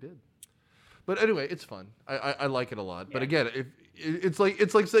 They did. But anyway, it's fun. I like it a lot. But again, if it's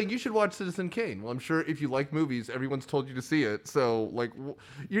like saying you should watch Citizen Kane. Well, I'm sure if you like movies, everyone's told you to see it. So like,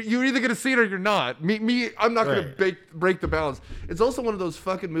 you're either gonna see it or you're not. I'm not gonna Right. break the balance. It's also one of those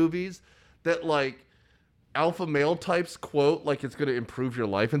fucking movies that like alpha male types quote like it's going to improve your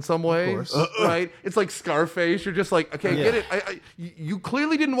life in some way, course. right? It's like Scarface. You're just like, okay, Yeah. get it. You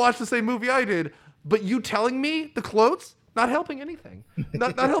clearly didn't watch the same movie I did, but you telling me the quotes not helping anything,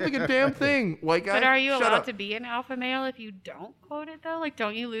 not helping a damn thing, white guy. But are you Shut allowed up. to be an alpha male if you don't quote it though? Like,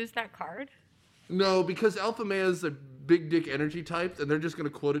 don't you lose that card? No, because alpha males are big dick energy types, and they're just going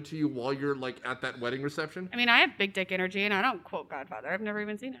to quote it to you while you're like at that wedding reception. I mean, I have big dick energy, and I don't quote Godfather. I've never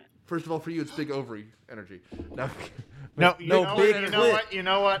even seen it. First of all, for you, it's big ovary energy. No, No, big you know clit. what? You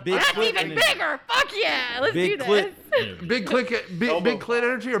know what? Big That's clit even energy. bigger. Fuck yeah! Let's Big do clit. this. big clit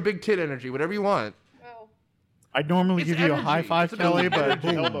energy or big tit energy, whatever you want. Well, I'd normally It's give you a energy. high five, It's Kelly, about but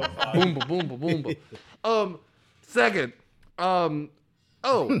energy. elbow five. Boom, boom, boom, boom, boom, boom. Second,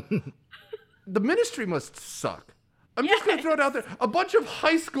 the Ministry must suck. I'm just gonna throw it out there. A bunch of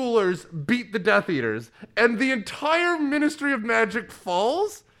high schoolers beat the Death Eaters, and the entire Ministry of Magic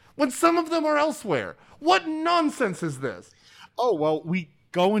falls when some of them are elsewhere. What nonsense is this? Oh, well, we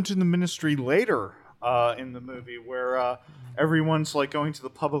go into the Ministry later in the movie where everyone's like going to the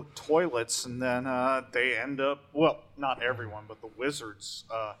public toilets, and then they end up, well, not everyone, but the wizards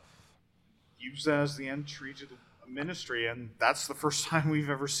use that as the entry to the Ministry, and that's the first time we've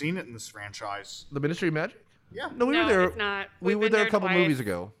ever seen it in this franchise. The Ministry of Magic? Yeah. No, we No, were there. it's not. We We've were been there a there couple twice. movies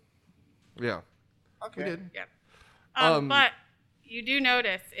ago. Yeah, Okay. we did. yep. Um, But you do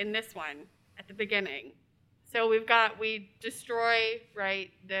notice in this one at the beginning. So we destroy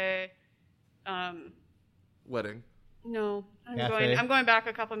the Wedding. no. Cafe? I'm going back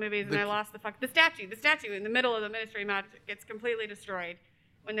a couple movies and The- I lost the statue in the middle of the Ministry of Magic gets completely destroyed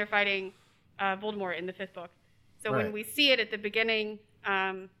when they're fighting Voldemort in the 5th book. So when Right. we see it at the beginning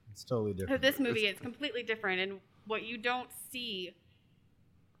It's totally of different. this movie, it's completely different. And what you don't see,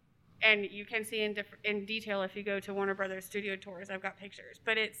 and you can see in detail if you go to Warner Brothers Studio Tours. I've got pictures,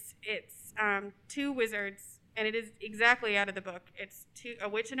 but it's two wizards, and it is exactly out of the book. It's a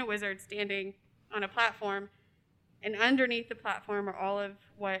witch and a wizard standing on a platform, and underneath the platform are all of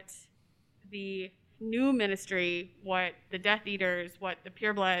what the new Ministry, what the Death Eaters, what the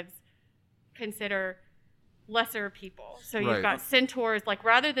Purebloods consider lesser people. So you've Right. got centaurs, like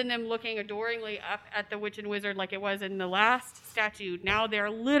rather than them looking adoringly up at the witch and wizard like it was in the last statue, now they're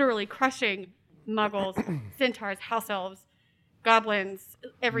literally crushing muggles, centaurs, house elves, goblins,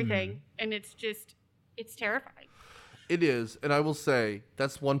 everything. And it's terrifying. It is, and I will say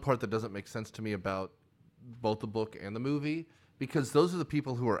that's one part that doesn't make sense to me about both the book and the movie, because those are the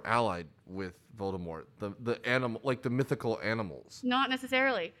people who are allied with Voldemort, the animal, like the mythical animals. Not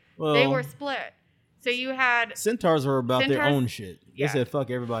necessarily. Well- They were split. So you had Centaurs were about their Centaurs- own shit. They yeah. said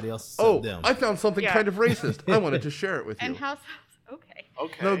fuck everybody else Oh, except them. I found something Yeah. kind of racist. I wanted to share it with you. and house elves. Okay.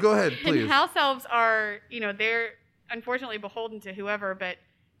 Okay. No, go ahead, please. And house elves are, they're unfortunately beholden to whoever, but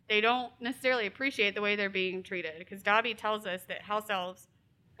they don't necessarily appreciate the way they're being treated. Because Dobby tells us that house elves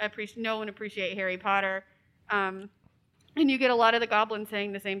no one appreciate Harry Potter, and you get a lot of the goblins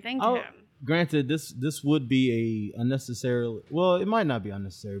saying the same thing to him. Granted, this would be a unnecessary. Well, it might not be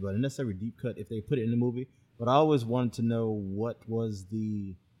unnecessary, but a necessary deep cut if they put it in the movie. But I always wanted to know what was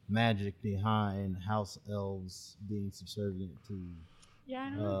the magic behind house elves being subservient to Yeah, I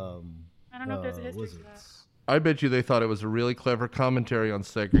don't know. I don't know if there's a history to that. wizards. I bet you they thought it was a really clever commentary on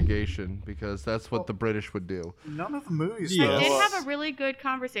segregation, because that's what the British would do. None of the movies. Yeah. though, I did have a really good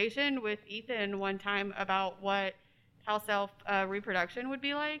conversation with Ethan one time about what house elf reproduction would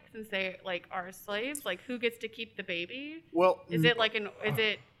be like, since they are slaves. Like, who gets to keep the baby? Well, Is it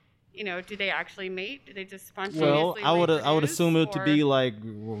do they actually mate? Do they just spontaneously Well, I would reproduce, assume it to be or- like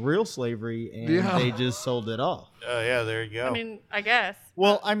real slavery, and Yeah. they just sold it off. yeah, there you go. I mean, I guess.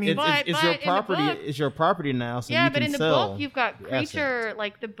 well, I mean, But- It's your in the property. book- It's your property now, so yeah, you but can in the sell book, you've got the Creature, assets.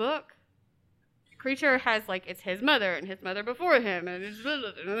 like the book. Creature has it's his mother and his mother before him, and it's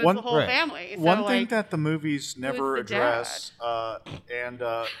One- the whole right. family. So, one thing that the movies never the dad? address, and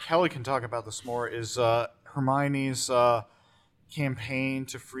Kelly can talk about this more, is Hermione's campaign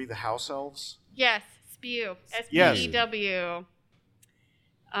to free the house elves. Yes, SPEW. Yes. SPEW.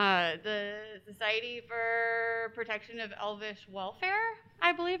 The Society for Protection of Elvish Welfare,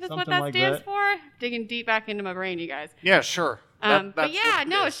 I believe is what Something that like stands that. for. Digging deep back into my brain, you guys. Yeah, sure. But That's yeah, what it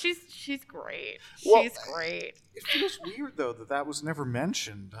no, is. she's great. Well, She's great. It feels weird though that was never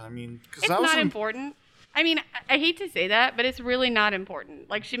mentioned. I mean, because It's that was not important. I mean, I hate to say that, but it's really not important.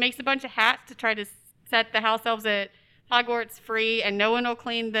 Like, she makes a bunch of hats to try to set the house elves at Hogwarts free, and no one will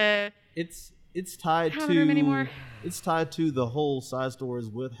clean the. It's tied Common room anymore. It's tied to the whole side stories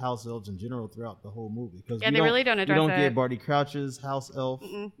with house elves in general throughout the whole movie. Because Yeah, they really don't address We don't that. get Barty Crouch's house elf,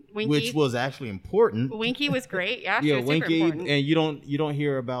 Winky. which was actually important. Winky was great. Yeah, she Yeah, was super Winky, important. and you don't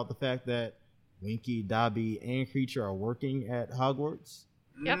hear about the fact that Winky, Dobby, and Creature are working at Hogwarts.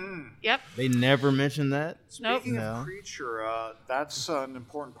 Yep. Yep. They never mentioned that. Nope. Speaking No. of Creature, that's an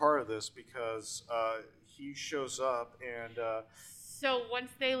important part of this because he shows up and So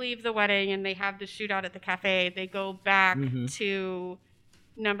once they leave the wedding and they have the shootout at the cafe, they go back to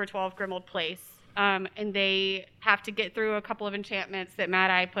number 12 Grimmauld Place. And they have to get through a couple of enchantments that Mad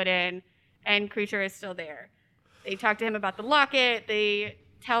Eye put in, and Creature is still there. They talk to him about the locket. They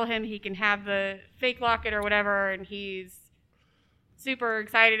tell him he can have the fake locket or whatever, and he's super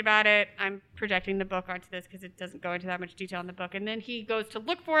excited about it. I'm projecting the book onto this because it doesn't go into that much detail in the book. And then he goes to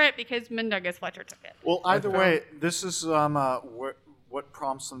look for it because Mundungus Fletcher took it. well, either way, this is what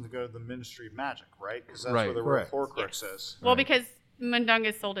prompts them to go to the Ministry of Magic, right? Because that's Right. where the Correct. Horcrux is. Well, because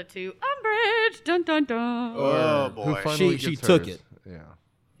Mundungus sold it to Umbridge. Dun dun dun. Oh, Who boy. finally She gets took hers. it.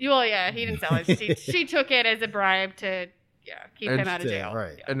 Yeah. Well, yeah, he didn't sell it. She took it as a bribe to keep And him out of Yeah, jail.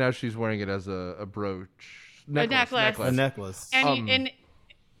 right. And now she's wearing it as a brooch. necklace. A necklace. And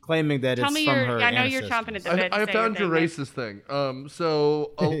Claiming that tell it's me from your. her I know you're ancestors. chomping at the bit. I to say found your thing, racist thing.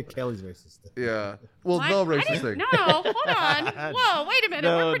 So Kelly's racist. yeah. Well, What? no I racist didn't- thing. No, hold on. Whoa, wait a minute.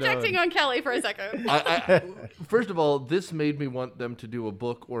 No, We're no. projecting on Kelly for a second. First of all, this made me want them to do a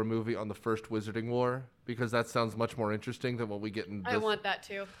book or a movie on the First Wizarding War because that sounds much more interesting than what we get in this. I want that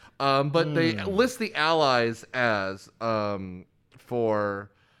too. But they list the allies as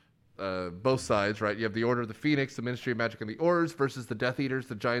for both sides, right? You have the Order of the Phoenix, the Ministry of Magic, and the Aurors versus the Death Eaters,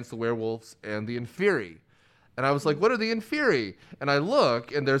 the Giants, the Werewolves, and the Inferi. And I was like, what are the Inferi? And I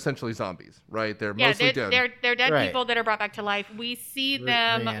look, and they're essentially zombies, right? They're Yeah, mostly dead. they're dead Right. people that are brought back to life. We see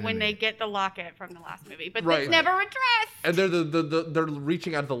them when they Reanimated. get the locket from the last movie, but Right. that's never addressed. And they're they're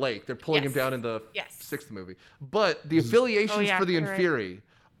reaching out of the lake. They're pulling him Yes. down in the Yes. sixth movie. But the affiliations Oh, yeah, for the you're right. Inferi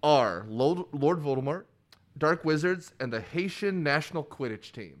are Lord Voldemort, Dark Wizards, and the Haitian national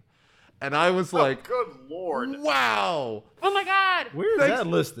Quidditch team. And I was like, Good lord. wow, Oh my God! Where is Thanks. that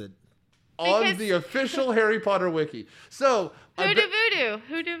listed? on Because- the official Harry Potter wiki. So, I Hoodoo bet- voodoo,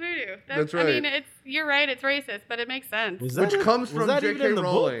 hoodoo voodoo. That's I mean, right. you're right. It's racist, but it makes sense. Was which that- comes was from that even J.K. in the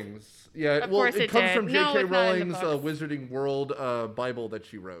book? Rowling's. Yeah, Of well, course it it comes did. from No, J.K. it's not in the Rowling's books. Wizarding World Bible that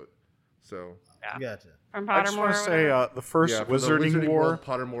she wrote. So, Gotcha. From I just Pottermore. want to or say whatever. the first yeah, for the Wizarding War. World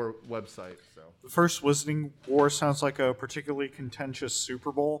Pottermore website. So. The first Wizarding War sounds like a particularly contentious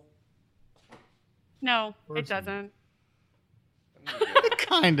Super Bowl. No, it doesn't. It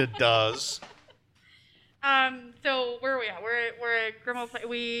kind of does. So where are we at? We're at Grimmauld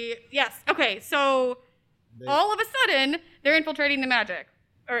Place. Yes. Okay. So all of a sudden they're infiltrating the magic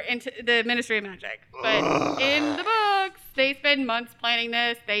or into the Ministry of Magic. But in the books, they spend months planning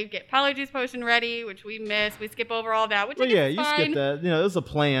this. They get Polyjuice Potion ready, which we miss. We skip over all that, which Well, I guess yeah, is you fine. skipped that. You know, it was a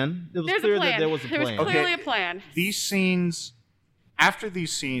plan. It was There's clear a plan. that there was a There was plan. clearly Okay. a plan. These scenes, after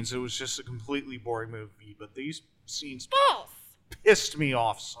these scenes, it was just a completely boring movie. But these scenes False. pissed me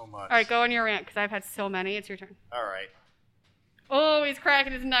off so much. All right, go on your rant because I've had so many. It's your turn. All right. Oh, he's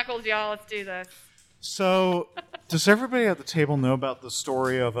cracking his knuckles, y'all. Let's do this. So, does everybody at the table know about the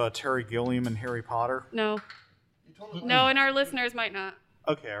story of Terry Gilliam and Harry Potter? No. No, and our listeners might not.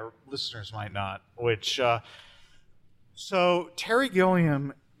 Okay, our listeners might not. Which, so Terry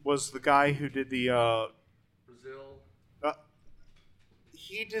Gilliam was the guy who did the. Brazil.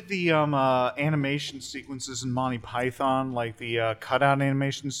 He did the animation sequences in Monty Python, like the cutout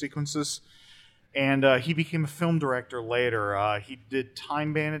animation sequences. And he became a film director later. He did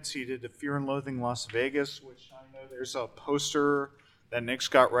Time Bandits. He did the Fear and Loathing Las Vegas, which I know there's a poster that Nick's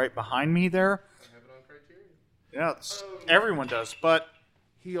got right behind me there. I have it on Criterion. Yeah, everyone does. But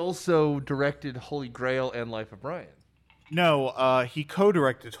He also directed Holy Grail and Life of Brian. no, he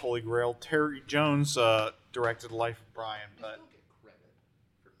co-directed Holy Grail. Terry Jones directed Life of Brian. But Credit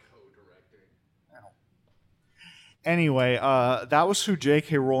for co-directing. anyway, that was who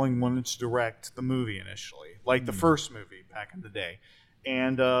J.K. Rowling wanted to direct the movie initially, like the first movie back in the day.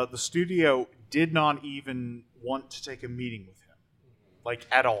 And the studio did not even want to take a meeting with him, like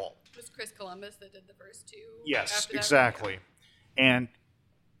at all. It was Chris Columbus that did the first two. Yes, after that. exactly. And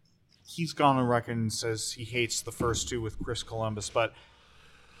he's gone on record and says he hates the first two with Chris Columbus. But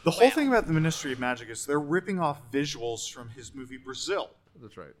the whole thing about the Ministry of Magic is they're ripping off visuals from his movie Brazil.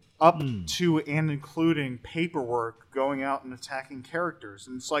 That's right. Up to and including paperwork going out and attacking characters.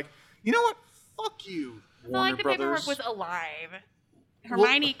 And it's like, you know what? Fuck you, It's not Warner like the Brothers. paperwork was alive.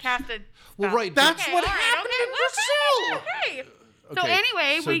 Hermione casted. Well, stuff. right, That's Okay, what all right, happened okay, in well, Brazil! okay. So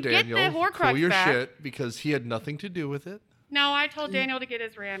anyway, we Daniel, get the Horcrux cool your back. shit because he had nothing to do with it. No, I told Daniel to get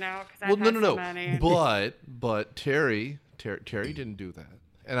his rant out because Well, I've no, had so no. many. But Terry didn't do that,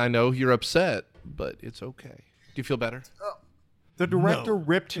 and I know you're upset, but it's okay. Do you feel better? The director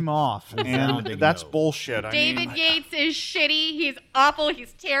ripped him off, and Sounding that's no. bullshit. I David mean, Yates is shitty. He's awful.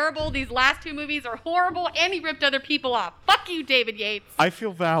 He's terrible. These last 2 movies are horrible, and he ripped other people off. Fuck you, David Yates. I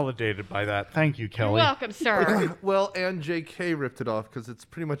feel validated by that. Thank you, You're Kelly. welcome, sir. Well, and J.K. ripped it off because it's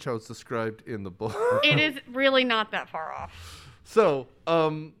pretty much how it's described in the book. It is really not that far off. So,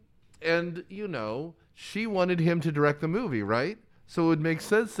 and she wanted him to direct the movie, right? So it would make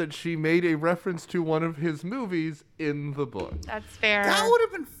sense that she made a reference to one of his movies in the book. That's fair. That would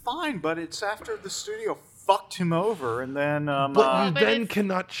have been fine, but it's after the studio fucked him over, and then But you But then it's-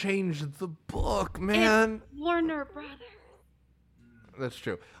 cannot change the book, man. It's Warner Brothers. That's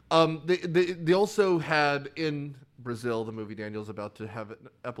true. They also had in Brazil, the movie Daniel's about to have an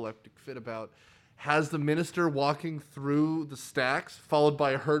epileptic fit about, has the minister walking through the stacks, followed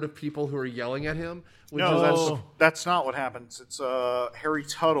by a herd of people who are yelling at him. Which no, is that's not what happens. It's Harry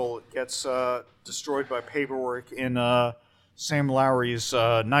Tuttle gets destroyed by paperwork in Sam Lowry's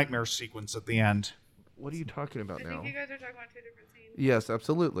nightmare sequence at the end. what are you talking about I now? think you guys are talking about 2 different scenes. Yes,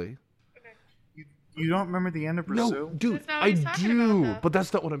 absolutely. Okay. You don't remember the end of Brazil? No, dude, That's not what I he's talking do, about, though. but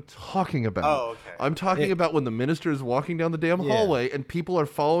that's not what I'm talking about. Oh, okay. I'm talking about when the minister is walking down the damn Yeah. hallway and people are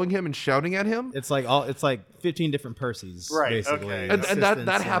following him and shouting at him. It's like 15 different Percys, Right, basically. okay. And that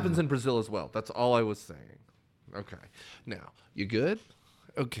Assistants happens in Brazil as well. That's all I was saying. Okay. Now, you good?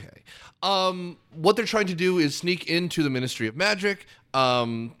 Okay. What they're trying to do is sneak into the Ministry of Magic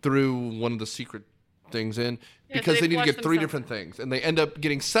through one of the secret things in Yeah, so because they they need to flush get 3 themselves different things. And they end up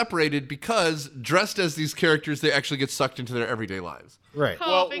getting separated because dressed as these characters, they actually get sucked into their everyday lives. Right.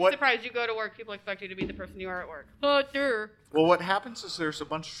 Oh, Well, big what- surprise. You go to work, people expect you to be the person you are at work. Oh, sure. Well, what happens is there's a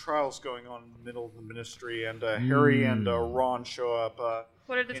bunch of trials going on in the middle of the ministry, and Harry and Ron show up.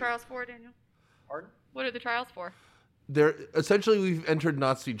 What are the trials for, Daniel? Pardon? What are the trials for? They're essentially we've entered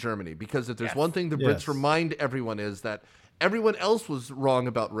Nazi Germany because if there's Yes. one thing the Brits Yes. remind everyone is that everyone else was wrong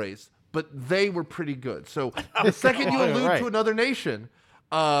about race, but they were pretty good. So the second you Yeah, allude right. to another nation,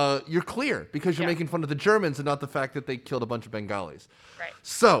 you're clear because you're Yeah. making fun of the Germans and not the fact that they killed a bunch of Bengalis. Right.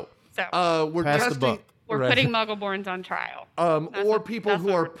 So, So, we're Pass the testing, buck. we're right. putting Muggleborns on trial. That's or what- people that's who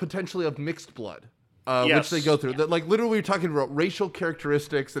what are we're- potentially of mixed blood. Yes. Which they go through. That, like literally, we're talking about racial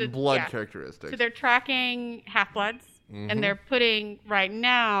characteristics and So- blood yeah. characteristics. So they're tracking half-bloods, and they're putting, right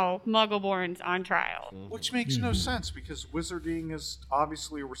now, Muggleborns on trial. Which makes no sense because wizarding is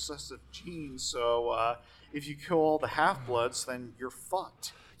obviously a recessive gene. So if you kill all the half-bloods, then you're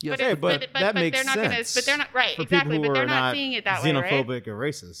fucked. Yes. Hey, but that makes they're not sense. but they're not right. for Exactly, people who but they're are not seeing it that way, right? xenophobic or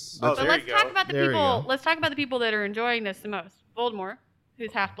racist. Oh, But there let's you talk go. about the There you people. go. Let's talk about the people that are enjoying this the most. Voldemort,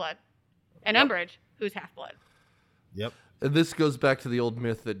 who's half-blood, and Umbridge, who's half-blood. Yep. And this goes back to the old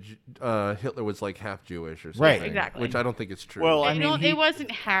myth that Hitler was like half Jewish or something. Right. Exactly. Which I don't think is true. Well, I mean, It wasn't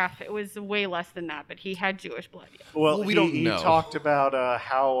half. It was way less than that. But he had Jewish blood. Yeah. Well, we don't he know. talked about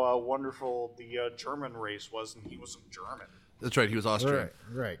how wonderful the German race was, and he wasn't German. that's right. He was Austrian.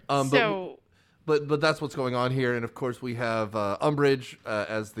 Right. So But that's what's going on here. And of course, we have Umbridge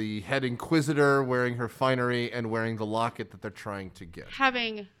as the head inquisitor wearing her finery and wearing the locket that they're trying to get.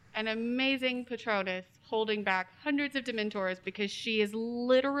 having an amazing Patronus holding back hundreds of Dementors because she is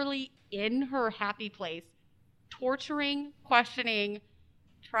literally in her happy place, torturing, questioning,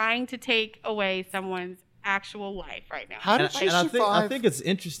 trying to take away someone's actual life right now. How did she I survive? think it's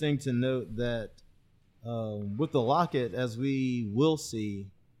interesting to note that with the locket, as we will see,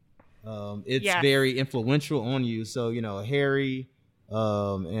 it's Yes. very influential on you. So Harry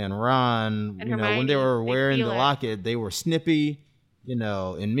and Ron, And when Hermione, they were they wearing feel the it. locket, they were snippy,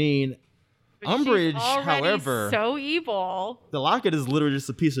 and mean. But she's Umbridge, already however, so evil. the locket is literally just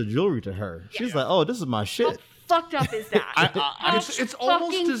a piece of jewelry to her. She's like, "Oh, this is my How shit." fucked up is that? How It's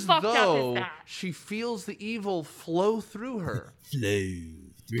almost fucking as fucked up though is that? she feels the evil flow through her.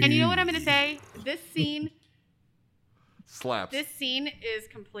 And you know what I'm gonna say? This scene Slaps. This scene is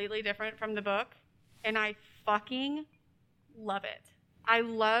completely different from the book, and I fucking love it. I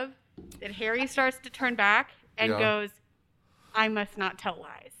love that Harry starts to turn back and Yeah. goes, I must not tell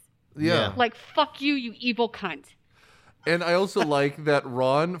lies. Yeah. Like, fuck you, you evil cunt. And I also like that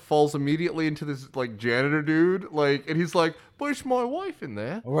Ron falls immediately into this like janitor dude, and he's like, "Push my wife in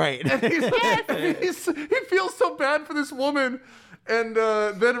there." Right. And he feels so bad for this woman, and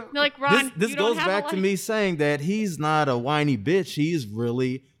then They're like, Ron, this you don't goes have a back to life." me saying that he's not a whiny bitch. He's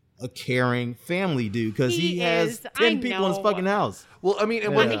really a caring family dude because he has is. 10 I people in his know. fucking house. well, I mean, and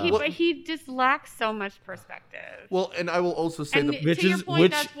Yeah. what, I mean, what- but he just lacks so much perspective. well, and I will also say And that Which to your is- point,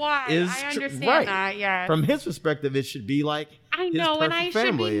 which that's why is I tr- understand right. that, yeah. From his perspective, it should be like I his know, and perfect I should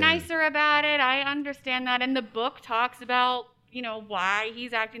family. be nicer about it. I understand that. And the book talks about why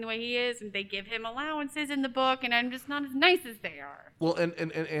he's acting the way he is, and they give him allowances in the book, and I'm just not as nice as they are. Well, and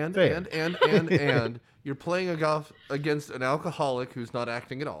you're playing against an alcoholic who's not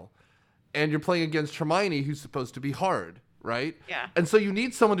acting at all, and you're playing against Hermione, who's supposed to be hard, right? Yeah. And so you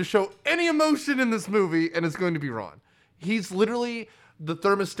need someone to show any emotion in this movie, and it's going to be Ron. He's literally the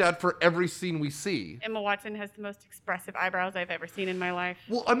thermostat for every scene we see. Emma Watson has the most expressive eyebrows I've ever seen in my life.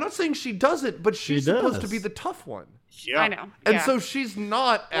 Well, I'm not saying she doesn't, but she's supposed to be the tough one. Yeah. I know. And yeah. so she's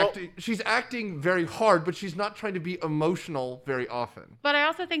not acting. She's acting very hard, but she's not trying to be emotional very often. But I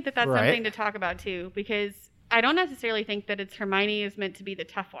also think that that's Right. something to talk about too, because I don't necessarily think that it's Hermione is meant to be the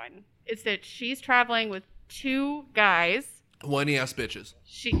tough one. It's that she's traveling with two guys, Whiny ass bitches.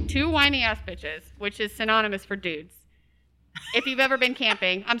 two whiny ass bitches, which is synonymous for dudes. If you've ever been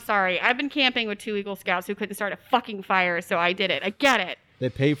camping, I'm sorry. I've been camping with two Eagle Scouts who couldn't start a fucking fire, so I did it. I get it. They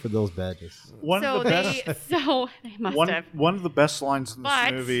paid for those badges. One So of the they, best. so they must One, have. one of the best lines in this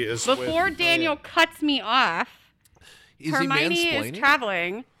But movie is before with, Daniel cuts me off, Is Hermione he is mansplaining?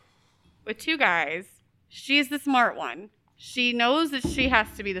 traveling with two guys. She's the smart one. She knows that she has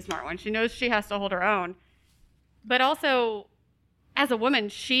to be the smart one. She knows she has to hold her own. But also, as a woman,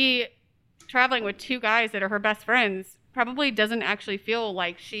 she traveling with two guys that are her best friends probably doesn't actually feel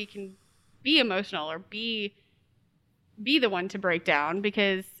like she can be emotional or be the one to break down,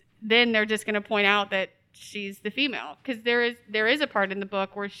 because then they're just going to point out that she's the female. Because there is a part in the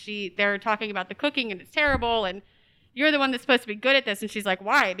book where they're talking about the cooking and it's terrible, and you're the one that's supposed to be good at this. And she's like,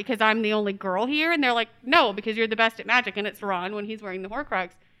 why? Because I'm the only girl here? And they're like, no, because you're the best at magic. And it's Ron, when he's wearing the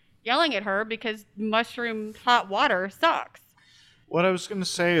Horcrux, yelling at her because mushroom hot water sucks. What I was going to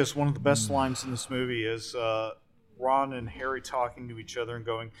say is one of the best lines in this movie is Ron and Harry talking to each other and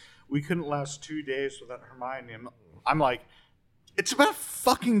going, "We couldn't last 2 days without Hermione." And I'm like, it's about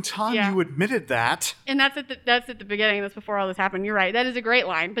fucking time Yeah. you admitted that. And that's at the beginning. That's before all this happened. You're right. That is a great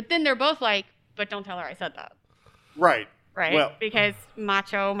line. But then they're both like, but don't tell her I said that. Right. Right? Well, Because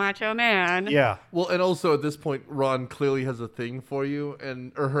macho man. yeah. Well, and also at this point, Ron clearly has a thing for you,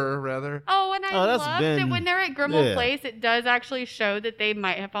 or her rather. Oh, and I Oh, that's love that been- when they're at Grimmauld yeah. Place, it does actually show that they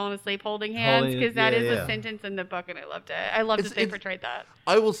might have fallen asleep holding hands, Holding- because that yeah, is yeah. a sentence in the book, and I loved it. I loved that they portrayed that.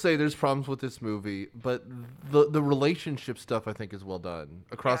 I will say there's problems with this movie, but the relationship stuff I think is well done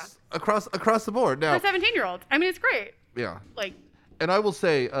across the board. Now, For 17-year-olds, I mean, it's great. yeah, Like, and I will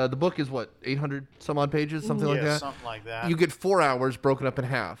say the book is what 800 some odd pages, something like Yeah, that. something like that. You get 4 hours broken up in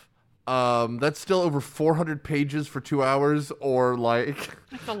half. That's still over 400 pages for 2 hours, or like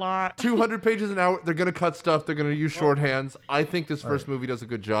it's a lot. 200 pages an hour. They're gonna cut stuff. They're gonna use shorthands. I think this first movie does a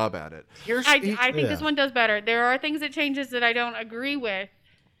good job at it. I think this yeah. one does better. There are things it changes that I don't agree with.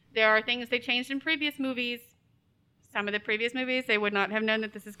 There are things they changed in previous movies. Some of the previous movies, they would not have known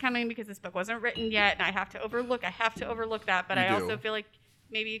that this is coming because this book wasn't written yet, and I have to overlook that. But You I do. also feel like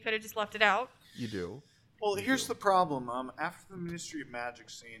maybe you could have just left it out. You do. Well, here's the problem. After the Ministry of Magic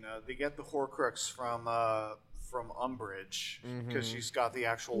scene, they get the Horcrux from Umbridge because she's got the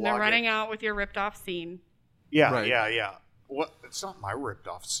actual And they're locket. running out with your ripped off scene. Yeah, Right. yeah. What? It's not my ripped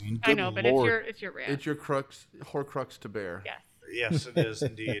off scene. I Good know, but Lord. it's your rant. It's your Horcrux to bear. Yes. Yes, it is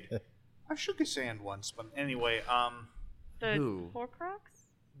indeed. I shook his hand once, but anyway, The Who? Horcrux?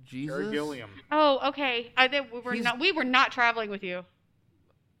 Jesus. Harry Gilliam. Oh, okay. We were not traveling with you.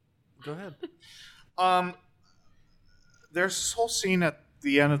 Go ahead. There's this whole scene at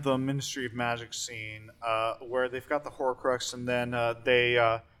the end of the Ministry of Magic scene where they've got the Horcrux, and then they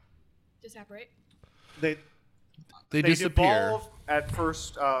Just separate. they disappear. devolve at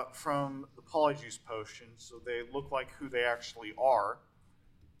first from the Polyjuice potion, so they look like who they actually are,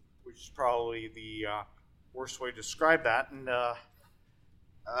 which is probably the worst way to describe that. And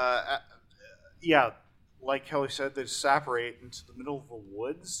yeah, like Kelly said, they separate into the middle of the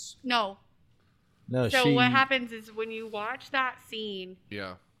woods. No. No, So she. what happens is when you watch that scene,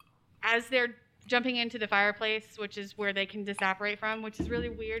 Yeah. as they're jumping into the fireplace, which is where they can disapparate from, which is really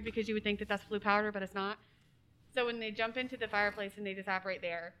weird because you would think that that's blue powder, but it's not. So when they jump into the fireplace and they disapparate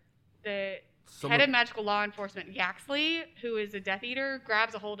there, the head of magical law enforcement, Yaxley, who is a Death Eater,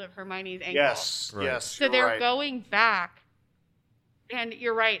 grabs a hold of Hermione's ankle. Yes, Right. yes, So you're they're right. going back. And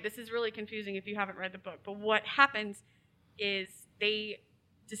you're right, this is really confusing if you haven't read the book. But what happens is they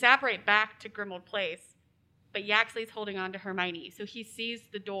disapparate back to Grimmauld Place, but Yaxley's holding on to Hermione. So he sees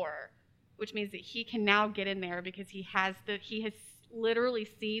the door, which means that he can now get in there because he has literally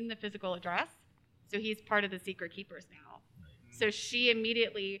seen the physical address. So he's part of the Secret Keepers now. So she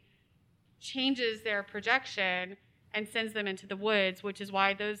immediately changes their projection and sends them into the woods, which is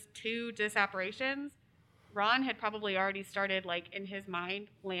why those two disapparitions, Ron had probably already started, like, in his mind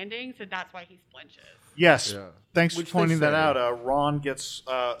landing, so that's why he flinches. Yes. Yeah. Thanks Which for pointing they that say. out. Ron gets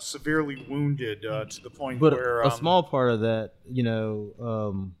severely wounded to the point But where a small part of that,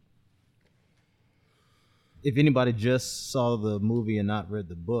 if anybody just saw the movie and not read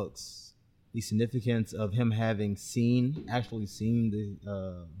the books, the significance of him having actually seen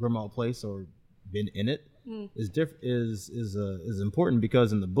the Grimmauld Place or been in it is important,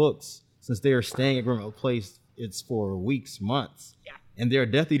 because in the books, since they are staying at Grimmauld Place, it's for weeks, months. Yeah. And there are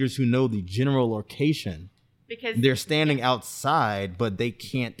Death Eaters who know the general location. Because They're standing outside, but they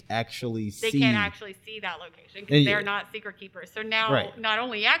can't actually see. they can't actually see that location because And- they're not secret keepers. So now, Right. not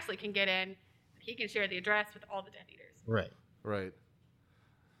only Axley can get in, he can share the address with all the Death Eaters. Right. Right.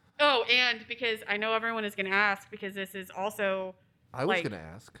 Oh, and because I know everyone is going to ask, because this is also I was Like- gonna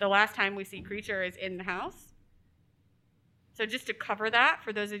ask. the last time we see Creature is in the house. So just to cover that,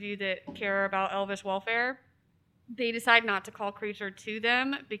 for those of you that care about Elvish welfare, they decide not to call Creature to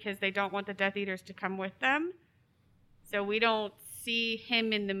them because they don't want the Death Eaters to come with them. So we don't see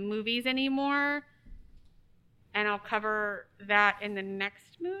him in the movies anymore. And I'll cover that in the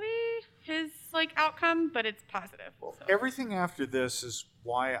next movie, his outcome, but it's positive. So. everything after this is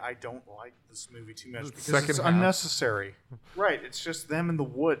why I don't like this movie too much, because second it's half. unnecessary. Right, it's just them in the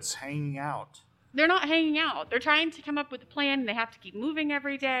woods hanging out. They're not hanging out. They're trying to come up with a plan, and they have to keep moving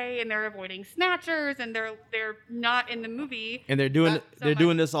every day, and they're avoiding snatchers, and they're not in the movie. And they're doing So they're much.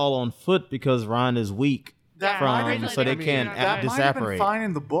 doing this all on foot because Ron is weak, That Yeah, might from have so they been- can't that might have been disapparate. fine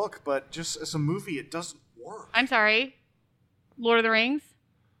in the book, but just as a movie, it doesn't work. I'm sorry, Lord of the Rings.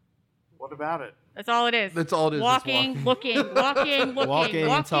 What about it? That's all it is. That's all it is, is Walking, walking. looking, walking, looking, Walking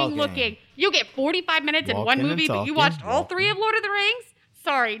and talking. looking. You get 45 minutes in one Walking and movie, but you talking, watched all walking. 3 of Lord of the Rings?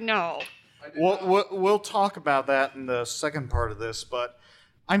 Sorry, no. We'll talk about that in the second part of this, but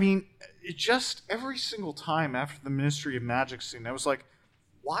I mean, it just every single time after the Ministry of Magic scene, I was like,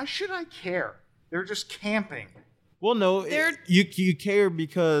 why should I care? They're just camping. Well, no, They're- you care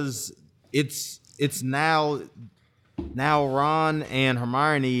because it's now Ron and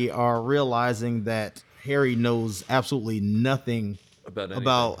Hermione are realizing that Harry knows absolutely nothing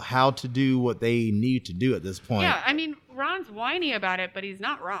about how to do what they need to do at this point. Yeah, I mean, Ron's whiny about it, but he's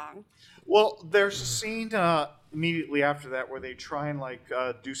not wrong. Well, there's a scene immediately after that where they try and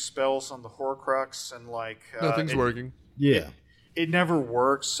do spells on the Horcrux, and Nothing's working. Yeah. It never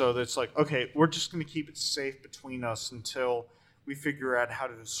works, so it's like, okay, we're just going to keep it safe between us until we figure out how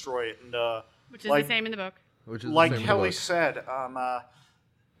to destroy it. And Which is Like- the same in the book. Which is the like same with the Kelly book. said,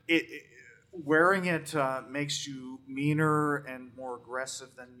 wearing it makes you meaner and more aggressive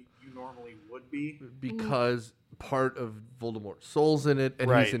than you normally would be. because part of Voldemort's soul's in it, and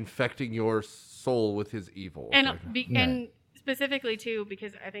Right. he's infecting your soul with his evil. And specifically, too,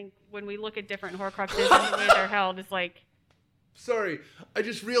 because I think when we look at different Horcruxes and the way they're held, it's like, Sorry, I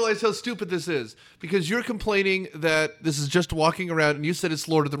just realized how stupid this is. Because you're complaining that this is just walking around, and you said it's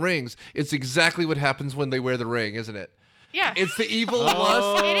Lord of the Rings. It's exactly what happens when they wear the ring, isn't it? yeah. It's the evil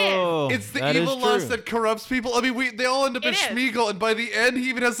lust. It is. Oh, It's the that evil is lust true. that corrupts people. I mean, they all end up It in is. Schmeagol, and by the end, he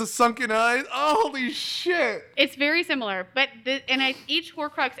even has the sunken eyes. Oh, holy shit! It's very similar, but each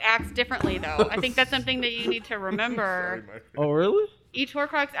Horcrux acts differently, though. I think that's something that you need to remember. Oh, really? Each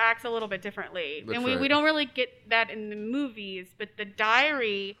Horcrux acts a little bit differently, That's and we right. don't really get that in the movies. But the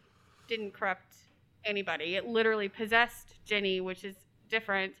diary didn't corrupt anybody; it literally possessed Ginny, which is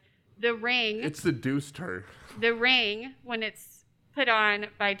different. The ring, It seduced her. when it's put on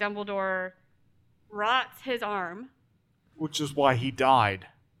by Dumbledore, rots his arm, Which is why he died.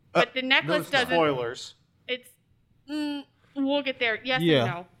 but the necklace it's not. doesn't. Spoilers. It's we'll get there. Yes Yeah.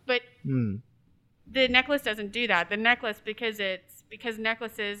 and no, but Hmm. the necklace doesn't do that. The necklace, because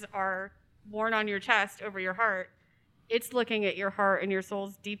necklaces are worn on your chest over your heart, it's looking at your heart and your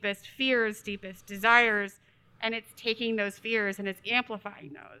soul's deepest fears, deepest desires, and it's taking those fears and it's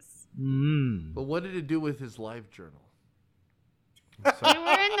amplifying those. Mm. But what did it do with his live journal? They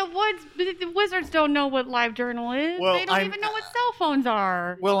were in the woods, but the wizards don't know what live journal is. Well, they don't I'm- even know what cell phones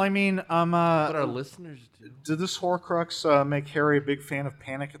are. Well, I mean, But our listeners do. did this Horcrux make Harry a big fan of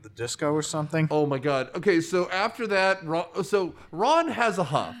Panic at the Disco or something? Oh my god. Okay, so after that, Ron has a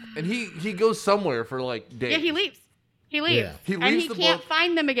huff, and he goes somewhere for like days. Yeah, he leaves. He leaves. Yeah. He and leaves he the can't book.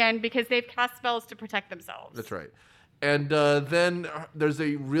 find them again because they've cast spells to protect themselves. That's right. And then there's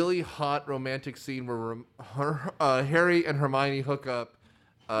a really hot romantic scene where Harry and Hermione hook up. It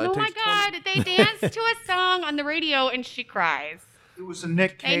Oh my takes 20 God! They dance to a song on the radio and she cries. It was a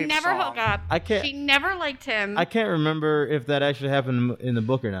Nick They Cave never song. hook up. I can't- She never liked him. I can't remember if that actually happened in the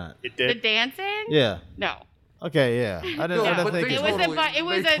book or not. It the did. dancing? Yeah. No. Okay. Yeah. I didn't. No, I but don't think they It it was totally- a. It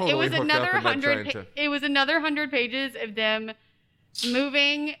was they a. It totally was hooked up another and they're 100. trying to- It was another 100 pages of them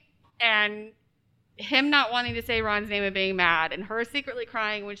moving and him not wanting to say Ron's name and being mad, and her secretly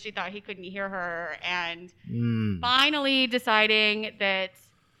crying when she thought he couldn't hear her, and finally deciding that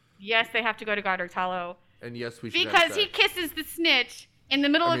yes, they have to go to Godric's Hollow And yes, we should have because he sex. kisses the snitch in the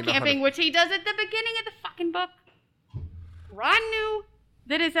middle I of mean, camping, which he does at the beginning of the fucking book. Ron knew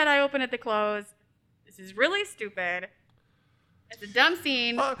that his head eye open at the close. This is really stupid. It's a dumb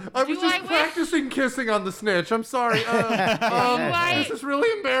scene. I was Do just I wish- practicing kissing on the snitch. I'm sorry. This is really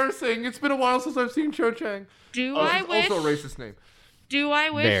embarrassing. It's been a while since I've seen Cho Chang. Do Oh, I it's wish? also a racist name. Do I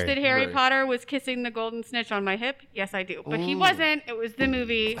wish Very, that Harry very. Potter was kissing the golden snitch on my hip? Yes, I do. But he wasn't. It was the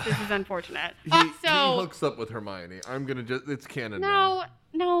movie. This is unfortunate. He Also, hooks up with Hermione. I'm gonna just. It's canon now.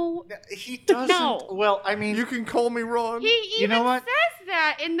 no. He doesn't. No. Well, I mean, You can call me Ron. He even know what? says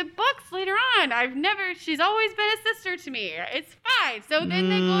that in the books later on. She's always been a sister to me. It's fine. So then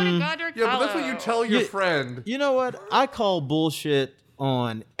they go to Godric's Yeah, but that's Hollow. what you tell your Yeah. friend. You know what? I call bullshit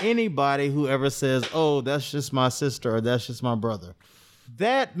on anybody who ever says, "Oh, that's just my sister" or "That's just my brother."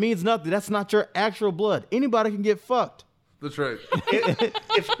 That means nothing. That's not your actual blood. Anybody can get fucked. That's right. if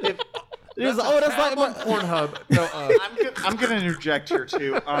It's like, oh, that's like my. Pornhub. No, I'm gonna interject here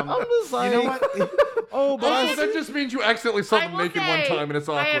too. I'm just like, you know what? Oh, but oh, that just means you accidentally saw I them will naked say, one time and it's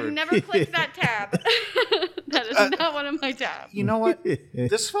I have awkward. never clicked that tab. That is not one of my tabs. You know what?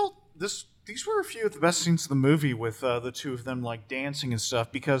 These were a few of the best scenes of the movie with the two of them like dancing and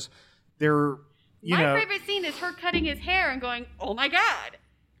stuff because they're My favorite scene is her cutting his hair and going, "Oh my god!"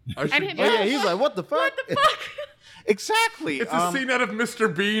 I should- And him Oh yeah, he's like, what the fuck? "What the fuck?" exactly. It's a scene out of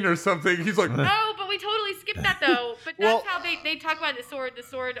Mr. Bean or something. He's like, Oh, but we totally skipped that though. But that's Well- how they talk about the sword. The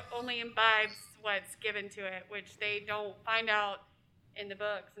sword only imbibes what's given to it, which they don't find out in the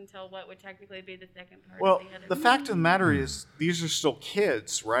books until what would technically be the second part. Well, of the other the fact of the matter is, these are still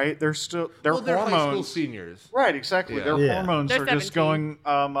kids, right? They're well, they're high school hormones. seniors. Right, exactly. Yeah. Their Yeah. hormones They're are just 17. going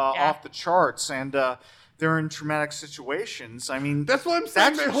off the charts, and they're in traumatic situations. I mean, That's what I'm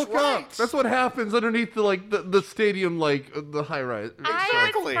saying. That's They hook right. up. That's what happens underneath the stadium, like the high rise. I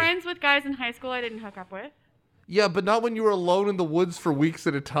Exactly. was friends with guys in high school I didn't hook up with. Yeah, but not when you were alone in the woods for weeks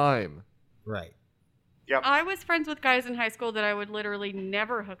at a time. Right. I was friends with guys in high school that I would literally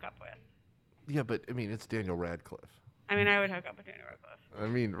never hook up with. Yeah, but I mean, it's Daniel Radcliffe. I mean, I would hook up with Daniel Radcliffe. I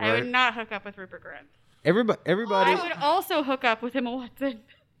mean, I would right? not hook up with Rupert Grint. Everybody. I would also hook up with Emma Watson.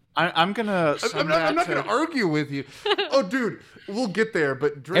 I'm gonna. I'm not going to argue with you. Oh, dude, we'll get there.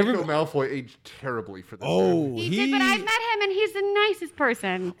 But Draco Malfoy aged terribly for this. Oh, He did, but I met him and he's the nicest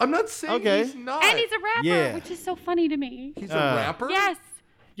person. I'm not saying Okay. he's not. And he's a rapper, Yeah. which is so funny to me. He's a rapper. Yes,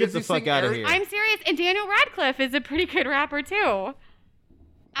 Get Does the he fuck sing out of Eric- here. I'm serious. And Daniel Radcliffe is a pretty good rapper too.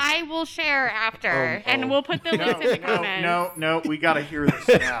 I will share after, and we'll put the links in the comments. No, we gotta hear this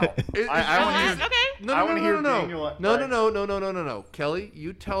now. I Oh, want to hear. okay. No, I no, wanna no, hear no, no, Daniel- no. Kelly,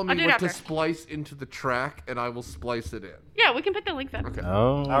 you tell me I'll do it what to after. splice into the track, and I will splice it in. Yeah, we can put the links in. Okay.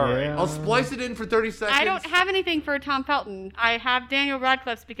 Oh, All right. yeah. I'll splice it in for 30 seconds. I don't have anything for Tom Felton. I have Daniel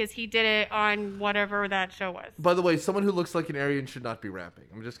Radcliffe's because he did it on whatever that show was. By the way, someone who looks like an Aryan should not be rapping.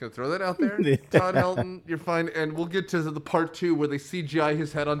 I'm just going to throw that out there. Todd Helton, you're fine. And we'll get to the part 2 where they CGI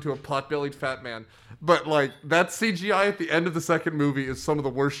his head onto a pot-bellied fat man. But, like, that CGI at the end of the second movie is some of the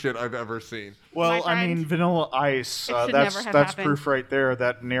worst shit I've ever seen. Well, My I mean, friend. Vanilla Ice. It should That's never have that's happened. proof right there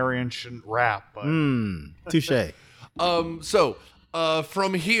that Narian shouldn't rap. But Touche. So,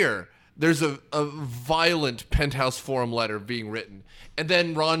 from here, there's a violent Penthouse Forum letter being written. And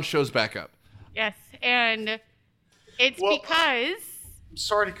then Ron shows back up. Yes, and it's Well, because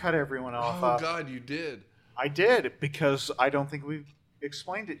sorry to cut everyone off. Oh, God, you did. I did because I don't think we've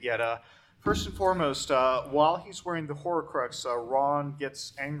explained it yet. First and foremost, while he's wearing the Horcrux, Ron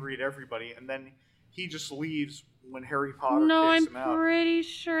gets angry at everybody, and then he just leaves when Harry Potter no, kicks I'm him out. pretty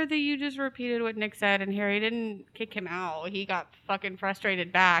sure that you just repeated what Nick said, and Harry didn't kick him out. He got fucking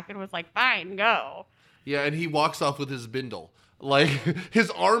frustrated back and was like, "Fine, go." Yeah, and he walks off with his bindle. Like, his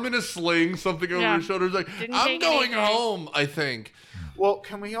arm in a sling, something over Yeah. his shoulders. Like, Didn't I'm take going anything. home, I think. Well,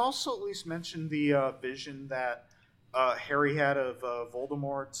 can we also at least mention the vision that Harry had of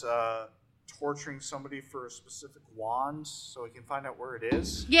Voldemort torturing somebody for a specific wand so he can find out where it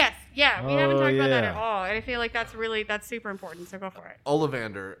is? Yes, yeah, we haven't Oh, talked about that at yeah. all, and I feel like that's super important. So go for it.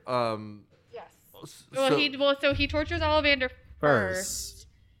 Ollivander. Yes. So, So he tortures Ollivander first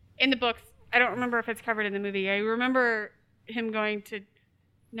in the books. I don't remember if it's covered in the movie. I remember him going to.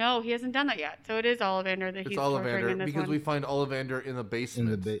 No, he hasn't done that yet. So it is Ollivander that it's he's torturing in Ollivander this because one. we find Ollivander in the In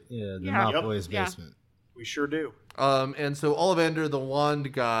basement. the Yeah. Malfoy's Yeah. basement. We sure do. And so Ollivander, the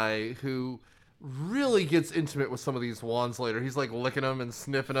wand guy, who really gets intimate with some of these wands later. He's like licking them and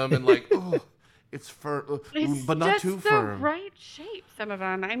sniffing them and like, oh, it's firm, It's but not just too the firm. right shape some of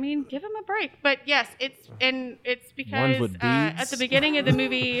them. I mean, give him a break. But yes, it's because with at beads. the beginning of the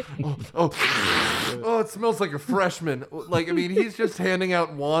movie, Oh, it smells like a freshman. Like, I mean, he's just handing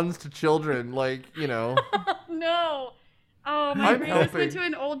out wands to children. Like, no. Oh, my I'm brain just helping. went to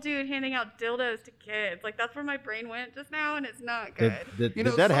an old dude handing out dildos to kids. Like, that's where my brain went just now, and it's not good. Did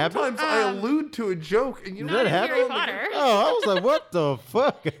that happen? Sometimes I allude to a joke, and you Did know that happen? Harry Potter. Oh, I was like, what the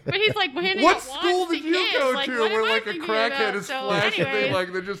fuck? But he's like handing What out wands school to did you kids. go Like, to what am where I like a thinking crackhead about? is So flashing? anyways,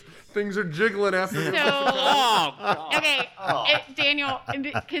 Like they're just things are jiggling after. So, okay, Daniel,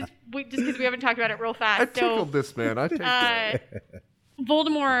 because we haven't talked about it real fast. I tickled this man. I take that.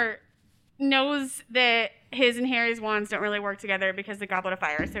 Voldemort knows that his and Harry's wands don't really work together because of the Goblet of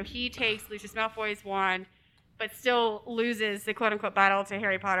Fire. So he takes Lucius Malfoy's wand, but still loses the quote-unquote battle to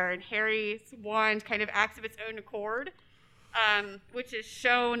Harry Potter. And Harry's wand kind of acts of its own accord, which is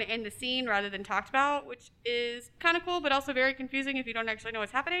shown in the scene rather than talked about, which is kind of cool, but also very confusing if you don't actually know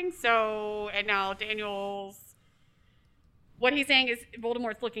what's happening. So, and now what he's saying is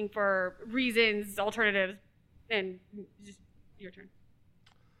Voldemort's looking for reasons, alternatives, and just your turn.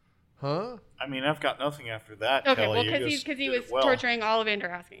 Huh? I mean, I've got nothing after that. Okay, Kelly. well, You because just he did was it well. torturing Ollivander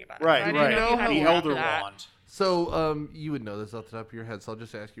asking about it. Right, so I didn't right. know if you had The more after Elder that. Wand. So, you would know this off the top of your head, so I'll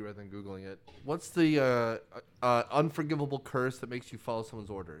just ask you rather than Googling it. What's the unforgivable curse that makes you follow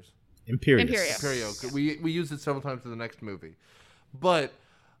someone's orders? Imperius. Imperius. Imperio. We use it several times in the next movie. But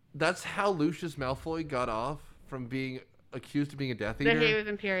that's how Lucius Malfoy got off from being accused of being a Death Eater. That he was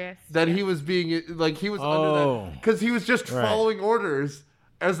Imperious. That he was being, like, he was under Oh. that. Because he was just Right. following orders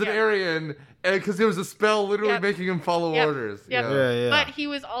as an Yep. Aryan, and because there was a spell literally Yep. making him follow Yep. orders. Yep. Yeah. But he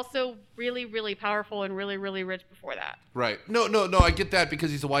was also really, really powerful and really, really rich before that. Right. No, I get that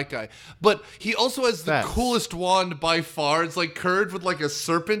because he's a white guy. But he also has the Facts. coolest wand by far. It's like curved with like a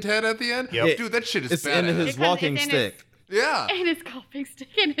serpent head at the end. Yep. Dude, that shit is It's badass. in his Because walking it's in stick. Yeah. And his golfing stick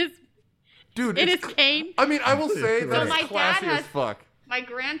and his Dude, in his it's cane. I mean, I will say that's my dad classy as has- fuck. My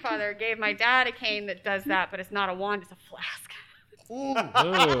grandfather gave my dad a cane that does that, but it's not a wand, it's a flask.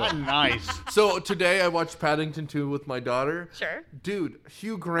 Nice. So today I watched Paddington 2 with my daughter. Sure. Dude,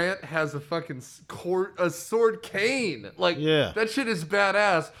 Hugh Grant has a fucking sword cane. Like, Yeah. that shit is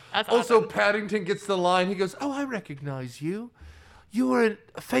badass. That's also, awesome. Paddington gets the line. He goes, "Oh, I recognize you. You were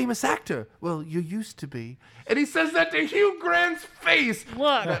a famous actor. Well, you used to be." And he says that to Hugh Grant's face.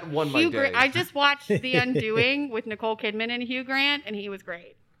 Look, That won my Hugh day. Grant. I just watched The Undoing with Nicole Kidman and Hugh Grant, and he was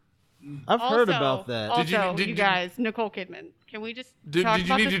great. I've heard about that. Also, Did you- you guys, Nicole Kidman. Can we just Did talk you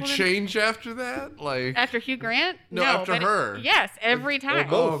about need this to woman? change after that? Like, After Hugh Grant? No, after but her. Yes, every time.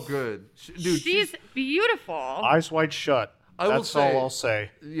 oh, good. Dude, she's beautiful. Eyes wide shut. I will That's say- all I'll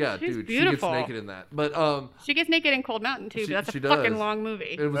say. yeah, she's dude, beautiful. she gets naked in that. But She gets naked in Cold Mountain too, She- but that's she a fucking does. long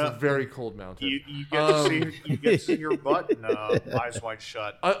movie. it was Yeah. a very cold mountain. You get to see your butt and eyes wide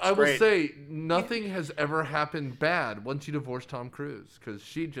shut. I It's will great. say nothing has ever happened bad once you divorce Tom Cruise because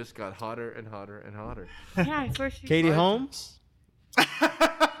she just got hotter and hotter and hotter. Yeah, I swear she's Katie Holmes?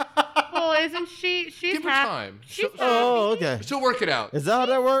 Well, isn't she? She's Give her happy. time. She's She'll, Oh, okay. she'll work it out. Is that how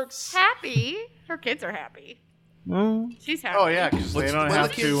that works? happy. Her kids are happy. Mm. She's happy. Oh yeah, because they What's- don't what are have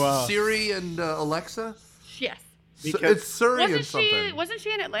the kids, to. Siri and Alexa. Yes. Because- It's Surrey and Wasn't something. she? Wasn't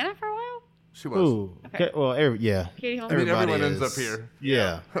she in Atlanta for a while? She was. Ooh. Okay. Well, yeah. Katie Holmes. I mean, Everybody everyone ends is. up here.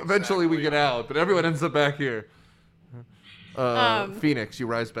 Yeah. Eventually we get out, but everyone ends up back here. Phoenix, you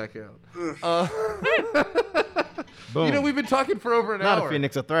rise back out. Boom. You know, we've been talking for over an Not hour. a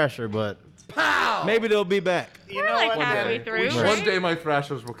Phoenix, a Thrasher, but Pow! maybe they'll be back. You We're know like what? halfway then? through, We should, right? One day my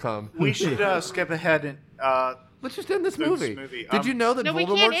thrashers will come. we should skip ahead and. Let's just end this This movie. movie, Did you know that No, we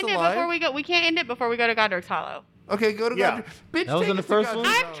Voldemort's can't end it alive? before we go. We can't end it before we go to Godric's Hollow. Okay, go to Yeah. God. Bitch, That was take in the us to first God- one?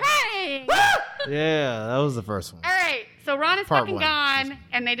 I'm trying. Yeah, that was the first one. All right. So Ron is Part fucking one. gone,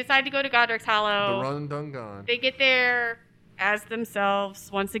 and they decide to go to Godric's The Hollow. run done gone. They get there as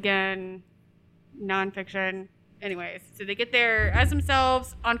themselves once again. Nonfiction. Anyways, so they get there as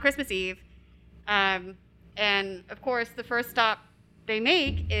themselves on Christmas Eve, and of course the first stop they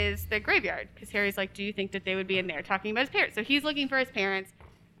make is the graveyard because Harry's like, "Do you think that they would be in there?" Talking about his parents. So he's looking for his parents.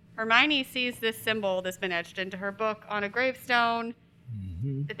 Hermione sees this symbol that's been etched into her book on a gravestone.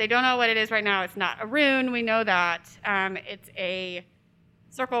 That they don't know what it is right now. It's not a rune. We know that. It's a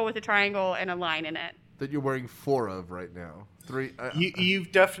circle with a triangle and a line in it. That you're wearing 4 of right now. 3.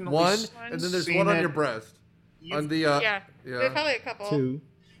 You've definitely One, s- and then there's seen one on it. your breast. You've- On the Yeah. There's probably a couple. 2.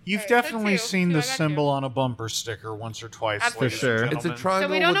 You've Alright, so definitely two. seen Two, the I got symbol two. on a bumper sticker once or twice. Absolutely. ladies and For sure. It's a gentlemen. triangle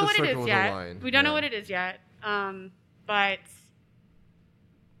So we don't know with what a it circle is with a yet. line. We don't know Yeah. what it is yet. But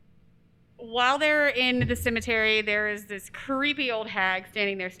while they're in the cemetery, there is this creepy old hag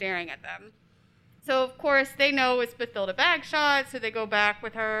standing there staring at them. So, of course, they know it's Bathilda Bagshot, so they go back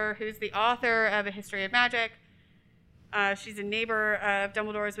with her, who's the author of A History of Magic. She's a neighbor of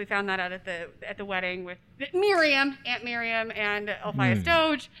Dumbledore's. We found that out at the wedding with Aunt Miriam, and Elphias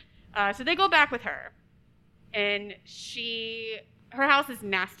Doge. So they go back with her. And her house is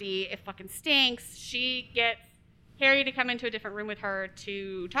nasty. It fucking stinks. She gets Harry to come into a different room with her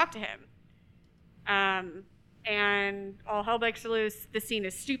to talk to him. And all hell breaks loose. The scene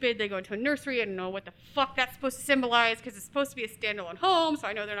is stupid. They go into a nursery. I don't know what the fuck that's supposed to symbolize because it's supposed to be a standalone home. So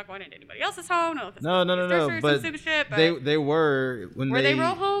I know they're not going into anybody else's home. No. But they were were they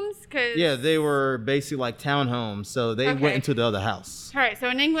row homes? Yeah, they were basically like townhomes. So they went into the other house. All right. So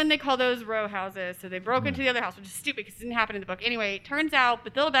in England they call those row houses. So they broke into the other house, which is stupid because it didn't happen in the book. Anyway, it turns out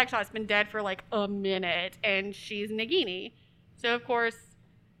Bathilda Bagshot's been dead for like a minute, and she's Nagini. So of course,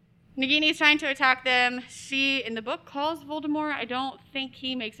 Nagini's trying to attack them. She, in the book, calls Voldemort. I don't think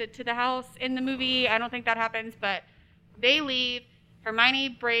he makes it to the house in the movie. I don't think that happens, but they leave. Hermione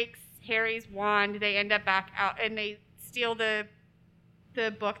breaks Harry's wand. They end up back out, and they steal the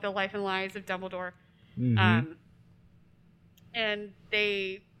book, The Life and Lies of Dumbledore. And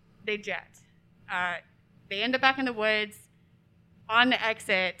they jet. They end up back in the woods. On the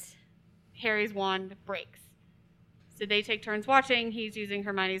exit, Harry's wand breaks. So they take turns watching. He's using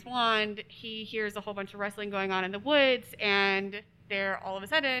Hermione's wand. He hears a whole bunch of wrestling going on in the woods, and there, all of a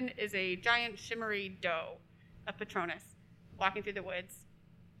sudden, is a giant shimmery doe of Patronus walking through the woods.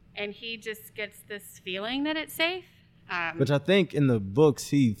 And he just gets this feeling that it's safe. Which I think in the books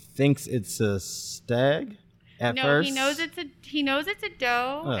he thinks it's a stag at first. No, he knows it's a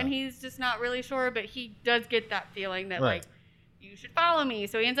doe, and he's just not really sure, but he does get that feeling that, like, you should follow me.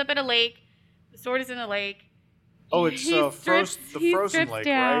 So he ends up at a lake. The sword is in the lake. Oh, it's the frozen lake,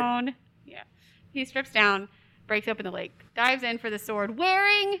 down. right? Yeah. He strips down, breaks open the lake, dives in for the sword,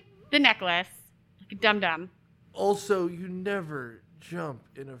 wearing the necklace, like a dum-dum. Also, you never jump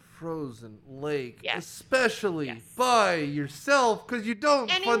in a frozen lake, especially by yourself, because you don't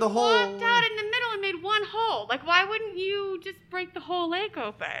for the whole. And he walked out in the middle and made one hole. Like, why wouldn't you just break the whole lake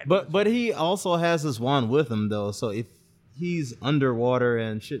open? But he also has his wand with him, though, so if he's underwater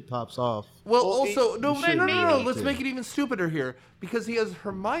and shit pops off. Well, also, no. Let's make it even stupider here because he has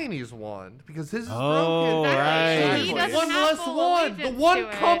Hermione's wand because his is broken. Right. He doesn't one have less full wand. The allegiance one to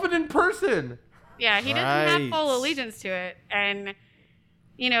it. competent person. Yeah, he doesn't have full allegiance to it, and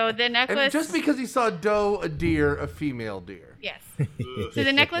the necklace. And just because he saw a doe, a deer, a female deer. Yes. So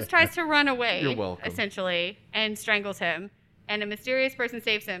the necklace tries to run away. You're welcome. Essentially, and strangles him, and a mysterious person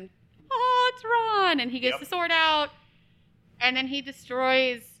saves him. Oh, it's Ron, and he gets the sword out. And then he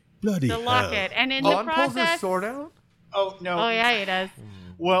destroys the locket. And in the Ron process... pulls his sword out? Oh, no. Oh, yeah, he does.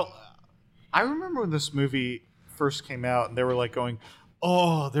 Well, I remember when this movie first came out, and they were like going,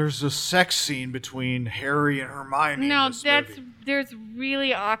 oh, there's a sex scene between Harry and Hermione No, in this movie. there's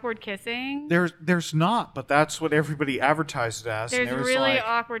really awkward kissing. There's not, but that's what everybody advertised it as. There's and it was really like,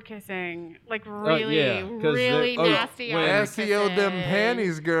 awkward kissing. Like, really, really nasty awkward kissing. SEO them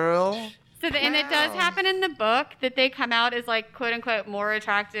panties, girl. So and it does happen in the book that they come out as like quote unquote more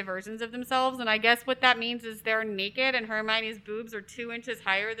attractive versions of themselves, and I guess what that means is they're naked and Hermione's boobs are 2 inches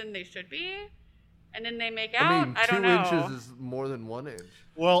higher than they should be, and then they make out. I don't know. 2 inches is more than 1 inch.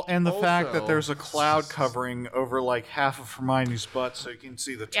 Well, and the fact that Also- there's a cloud covering over like half of Hermione's butt, so you can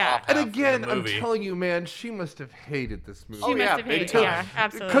see the Yeah. top half And of again, the I'm movie. telling you, man, she must have hated this movie. She Oh, must yeah, have big hated. time. Yeah,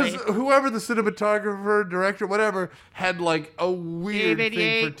 absolutely. Because whoever the cinematographer, director, whatever, had like a weird David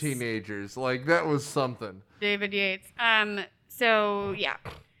thing for Yates. teenagers. Like that was something. David Yates. So yeah.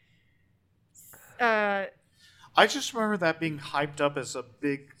 I just remember that being hyped up as a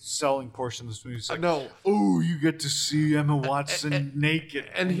big selling portion of this movie. It's like, No. oh, you get to see Emma Watson naked.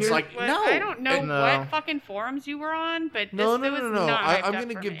 and it's here- like, What, no. I don't know No. what fucking forums you were on, but this No. was not hyped I'm up going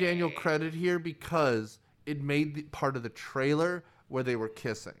to for give me. Daniel credit here because it made part of the trailer where they were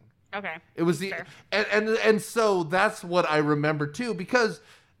kissing. Okay. It was the Fair. and so that's what I remember too because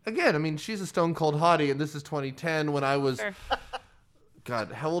again, I mean, she's a stone cold hottie and this is 2010 when I was Fair.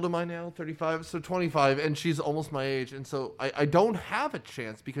 God, how old am I now? 35, so 25, and she's almost my age, and so I don't have a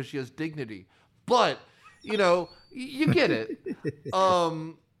chance because she has dignity. But, you get it.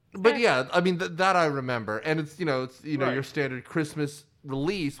 But yeah, I mean that I remember, and it's Right. your standard Christmas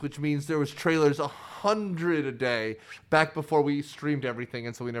release, which means there was trailers 100 a day back before we streamed everything,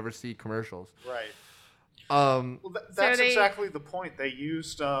 and so we never see commercials. Right. Um, Well, that's they- exactly the point. They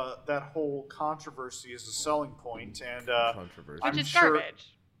used that whole controversy as a selling point, and controversy. Which I'm is sure-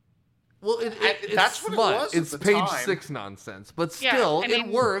 garbage. Well, it's that's what it smut. was at It's the page time. 6 nonsense, but Yeah, still, I mean-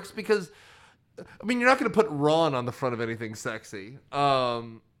 it works because, I mean, you're not going to put Ron on the front of anything sexy.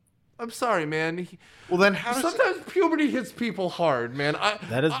 I'm sorry, man. Well, then how does Sometimes puberty hits people hard, man.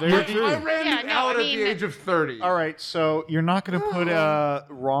 That is very true. I ran Yeah, it no, out I at mean- the age of 30. All right, so you're not going to put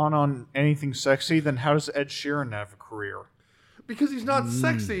Ron on anything sexy. Then how does Ed Sheeran have a career? Because he's not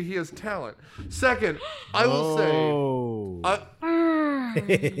sexy, he has talent. Second, I will say, Oh.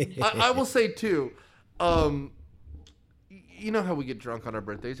 I will say too, you know how we get drunk on our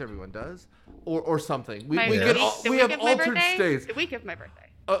birthdays? Everyone does, or something. We The get week- the we week have of my altered birthday? states. The week of my birthday.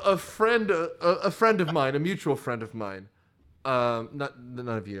 A friend of mine, a mutual friend of mine, not none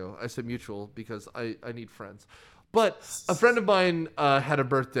of you. I said mutual because I need friends. But a friend of mine had a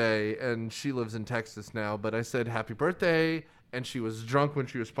birthday, and she lives in Texas now. But I said happy birthday, and she was drunk when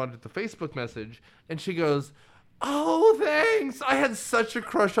she responded to the Facebook message, and she goes, "Oh, thanks. I had such a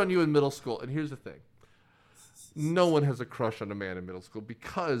crush on you in middle school." And here's the thing: no one has a crush on a man in middle school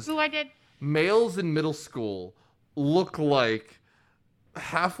because Who I did? males in middle school look like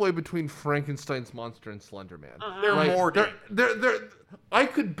halfway between Frankenstein's monster and Slender Man. They're Like, Morty. they're I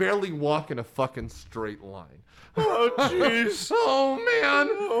could barely walk in a fucking straight line. Oh, jeez. Oh man.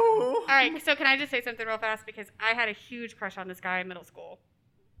 All right, so can I just say something real fast? Because I had a huge crush on this guy in middle school.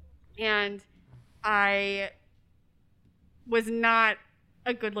 And I was not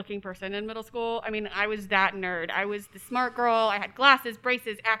a good-looking person in middle school. I mean, I was that nerd. I was the smart girl. I had glasses,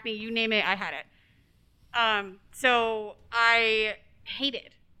 braces, acne, you name it, I had it. So I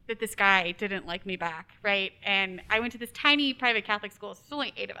hated that this guy didn't like me back, right? And I went to this tiny private Catholic school. So there's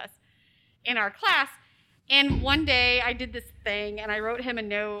only 8 of us in our class. And one day I did this thing and I wrote him a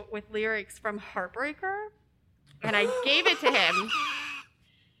note with lyrics from Heartbreaker and I gave it to him.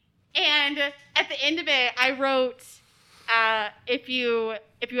 And at the end of it, I wrote, if you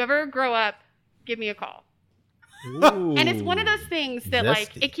ever grow up, give me a call. And it's one of those things that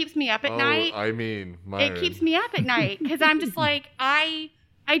like, Zesty. it keeps me up at night. I mean, It keeps me up at night because I'm just like, I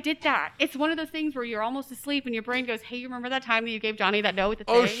did that. It's one of those things where you're almost asleep and your brain goes, hey, you remember that time that you gave Johnny that note with the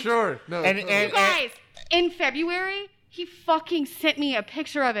thing? Oh sure. No. And- totally. You guys, in February, he fucking sent me a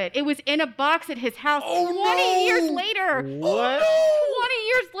picture of it. It was in a box at his house. Oh, 20 no. years later. What? 20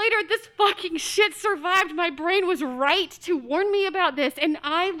 years later, this fucking shit survived. My brain was right to warn me about this. And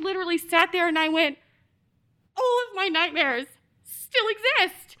I literally sat there and I went, all of my nightmares still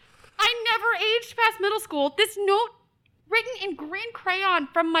exist. I never aged past middle school. This note written in green crayon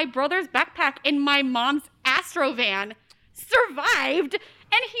from my brother's backpack in my mom's Astro van survived.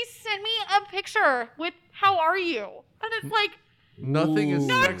 And he sent me a picture with, how are you? And it's like, Nothing is Ooh.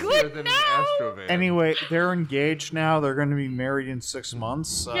 Not sexier good than now. an Astrovan. Anyway, they're engaged now. They're going to be married in 6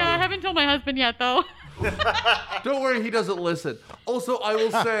 months. yeah, I haven't told my husband yet, though. Don't worry, he doesn't listen. Also, I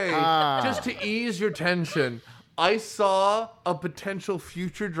will say, just to ease your tension, I saw a potential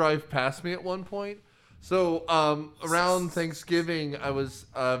future drive past me at one point. So around Thanksgiving, I was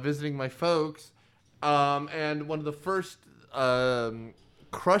visiting my folks, and one of the first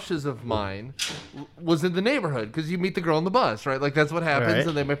crushes of mine was in the neighborhood because you meet the girl on the bus, right? Like that's what happens. Right.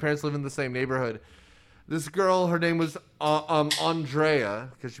 And then my parents live in the same neighborhood. This girl, her name was Andrea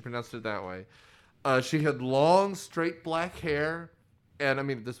because she pronounced it that way. She had long, straight black hair, and I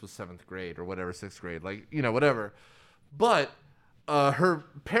mean this was 7th grade or whatever, 6th grade, like whatever. But her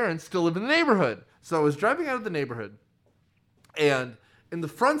parents still live in the neighborhood, so I was driving out of the neighborhood, and in the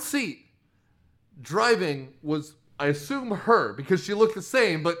front seat, driving was, I assume, her because she looked the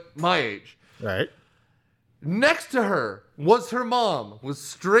same but my age. Right. Next to her was her mom with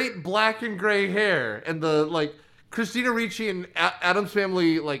straight black and gray hair and the like Christina Ricci and Addams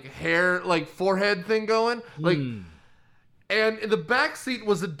Family like hair like forehead thing going like, and in the back seat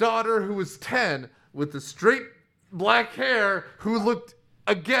was a daughter who was 10 with the straight black hair who looked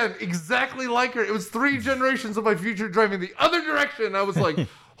again exactly like her. It was 3 generations of my future driving the other direction. I was like,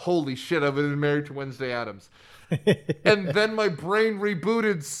 holy shit! I've been married to Wednesday Addams. And then my brain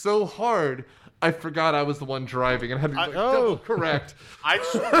rebooted so hard, I forgot I was the one driving and had to like, double correct. I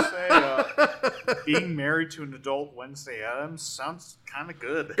just want to say, being married to an adult Wednesday Addams sounds kind of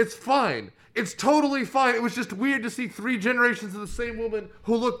good. It's fine. It's totally fine. It was just weird to see 3 generations of the same woman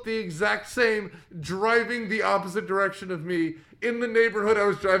who looked the exact same driving the opposite direction of me in the neighborhood I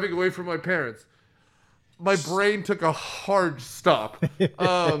was driving away from my parents. My brain took a hard stop.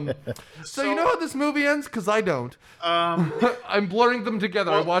 So you know how this movie ends? Because I don't. I'm blurring them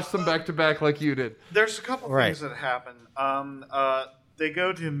together. I watched them back to back like you did. There's a couple Right. things that happen. They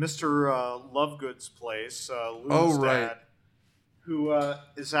go to Mr. Lovegood's place, Luna's Oh, right. dad, who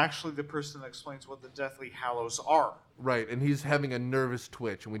is actually the person that explains what the Deathly Hallows are. Right, and he's having a nervous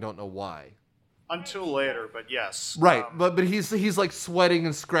twitch, and we don't know why. Until later, but yes. Right, but he's like sweating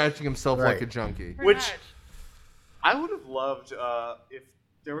and scratching himself like Right. a junkie. Which I would have loved if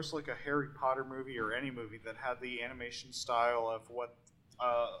there was like a Harry Potter movie or any movie that had the animation style of what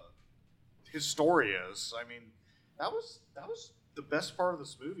his story is. I mean, that was the best part of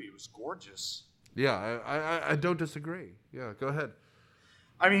this movie. It was gorgeous. Yeah, I don't disagree. Yeah, go ahead.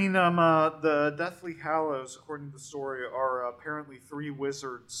 I mean, the Deathly Hallows, according to the story, are apparently 3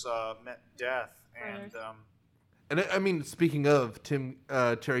 wizards met death, and And I mean, speaking of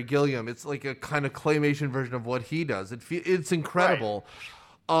Terry Gilliam, it's like a kind of claymation version of what he does. It's incredible.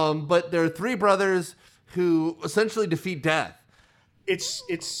 Right. But there are 3 brothers who essentially defeat death.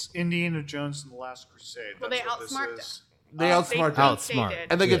 It's Indiana Jones and the Last Crusade. Well, That's they what this outsmarted is. They outsmart them. Outsmart.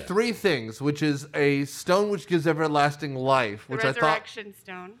 And they get 3 things, which is a stone which gives everlasting life, the which resurrection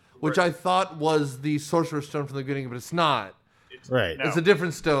stone. I thought was the Sorcerer's Stone from the beginning, but it's not. Right. No. It's a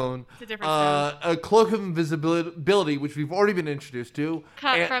different stone. It's a different stone. A cloak of invisibility, which we've already been introduced to.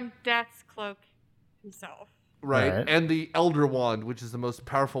 Cut from Death's cloak himself. Right. And the Elder Wand, which is the most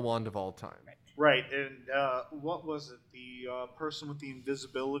powerful wand of all time. Right, and what was it? The person with the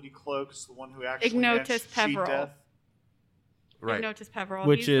invisibility cloak is the one who actually Ignotus managed to cheat Peverell. death. Right. Ignotus Peverell.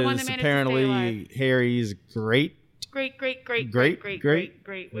 Which He's the one that is managed to stay alive. apparently Harry's great great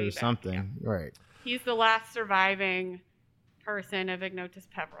way or back, something. yeah. Right. He's the last surviving person of Ignotus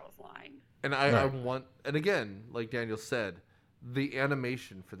Peverell's line. And I want, and again, like Daniel said, the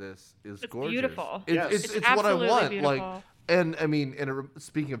animation for this is It's gorgeous. beautiful. Yes. It's what I absolutely want. beautiful. Like, and I mean,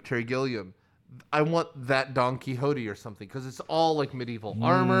 speaking of Terry Gilliam, I want that Don Quixote or something because it's all like medieval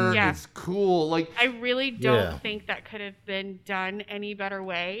armor. Yeah. It's cool. Like, I really don't Yeah. think that could have been done any better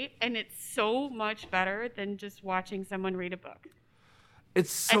way, and it's so much better than just watching someone read a book.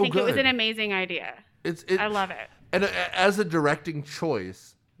 it's so I think good. it was an amazing idea. I love it. And as a directing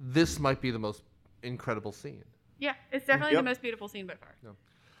choice, this might be the most incredible scene. Yeah, it's definitely Yep. the most beautiful scene by far.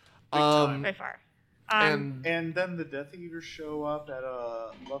 time. By far. And And then the Death Eaters show up at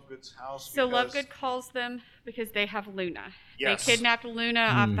Lovegood's house. So because- Lovegood calls them because they have Luna. Yes. They kidnapped Luna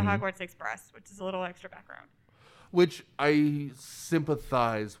off the Hogwarts Express, which is a little extra background. which I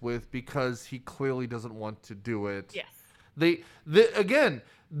sympathize with because he clearly doesn't want to do it. Yes. Again,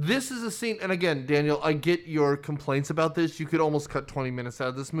 this is a scene, and again, Daniel, I get your complaints about this. You could almost cut 20 minutes out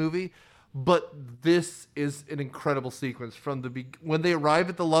of this movie, but this is an incredible sequence from when they arrive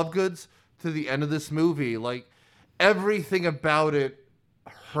at the Lovegoods to the end of this movie. Like, everything about it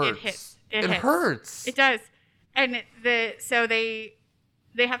hurts. It hits. It hits. hurts. It does. And so they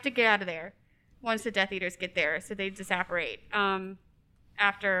have to get out of there once the Death Eaters get there. So they disapparate.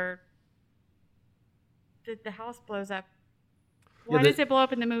 After the house blows up. Why does it blow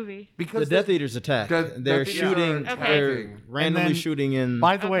up in the movie? Because The Death Eaters attack. They're Death Eaters shooting. are Okay. They're randomly then- shooting in.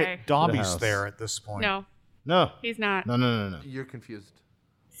 By the way, Okay. The Dobby's house. there at this point. No, No. he's not. No. You're confused.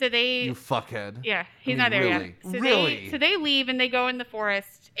 So they You fuckhead. Yeah, he's I mean, not there really? yet. So Really? they leave and they go in the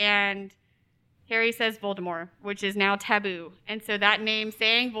forest, and Harry says Voldemort, which is now taboo. And so that name,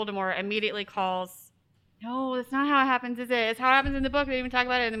 saying Voldemort, immediately calls, no, that's not how it happens, is it? It's how it happens in the book. They even talk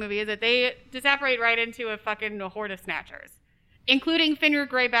about it in the movie, is it? They disapparate right into a fucking horde of snatchers, including Fenrir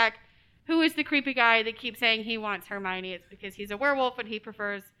Greyback, who is the creepy guy that keeps saying he wants Hermione. It's because he's a werewolf and he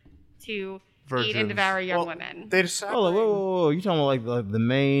prefers to eat Virgins. and devour young Well, women. They decided. Oh, whoa. You talking about like the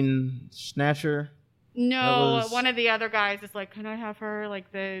main snatcher? No, was- one of the other guys is like, can I have her?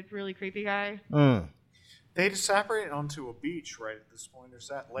 Like the really creepy guy. They separated onto a beach right at this point. Or is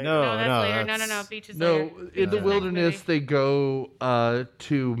that later? No. No, that's later. No, that's- Beach is No, later. in Beach the is wilderness, next they go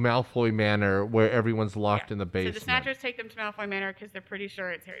to Malfoy Manor, where everyone's locked movie. in the So basement. the Snatchers take them to Malfoy Manor because they're pretty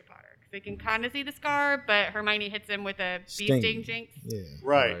sure it's Harry Potter. 'Cause they can kind of see the scar, but Hermione hits him with a bee Sting. sting jinx. Yeah.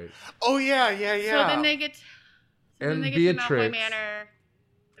 Right. Oh yeah. So then they get. And to Malfoy Beatrix. Manor.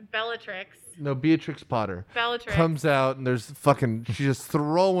 Bellatrix. No, Beatrix Potter Bellatrix. comes out, and there's fucking she's just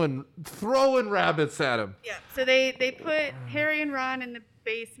throwing rabbits at him. Yeah. So they put Harry and Ron in the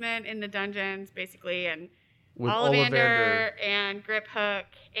basement in the dungeons basically, and With Ollivander and Griphook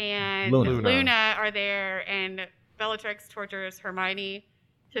and Luna. Luna are there, and Bellatrix tortures Hermione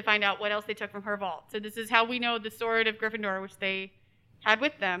to find out what else they took from her vault. So this is how we know the sword of Gryffindor, which they had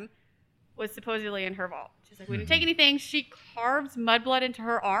with them, was supposedly in her vault. She's like, we didn't take anything. She carves mudblood into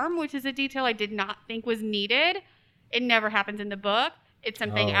her arm, which is a detail I did not think was needed. It never happens in the book. It's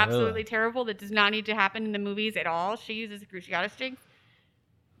something Oh, absolutely really? terrible that does not need to happen in the movies at all. She uses a Cruciatus jinx.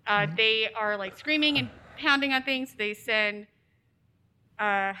 They are like screaming and pounding on things. They send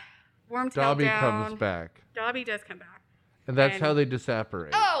Wormtail Dobby down. comes back, Dobby does come back. and that's And- how they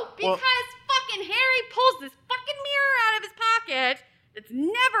disapparate. Oh, because fucking Harry pulls this fucking mirror out of his pocket that's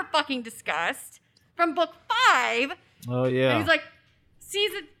never fucking discussed from book 5. Oh And yeah. he's like,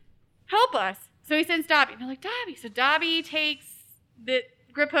 sees it, help us. So he sends Dobby. And they're like, Dobby. So Dobby takes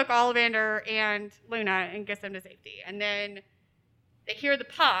grip hook Ollivander and Luna and gets them to safety. And then they hear the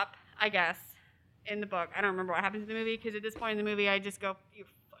pop, I guess, in the book. I don't remember what happens in the movie because at this point in the movie, I just go, "You're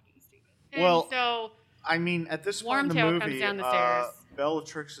fucking stupid." And Well, so I mean, at this point in the Wormtail movie, comes down the stairs.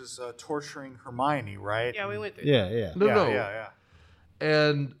 Bellatrix is torturing Hermione, right? yeah, we went through. Yeah. No. Yeah.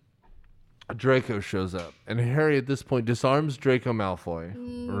 And Draco shows up, and Harry at this point disarms Draco Malfoy,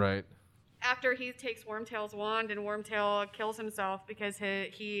 right? After he takes Wormtail's wand and Wormtail kills himself because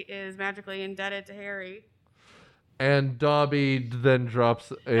he is magically indebted to Harry. And Dobby then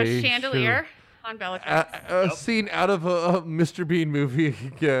drops A chandelier on Bellatrix. A scene out of a Mr. Bean movie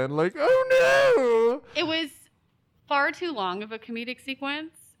again. Like, oh no! It was far too long of a comedic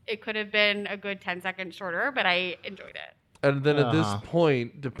sequence. It could have been a good 10 seconds shorter, but I enjoyed it. And then at this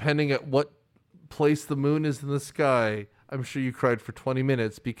point, depending at what place the moon is in the sky, I'm sure you cried for 20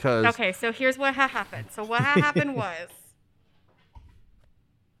 minutes because... Okay, so here's what happened. So what happened was...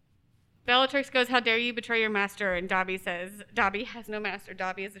 Bellatrix goes, "How dare you betray your master?" And Dobby says, "Dobby has no master.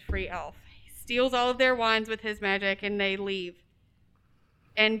 Dobby is a free elf." He steals all of their wands with his magic and they leave.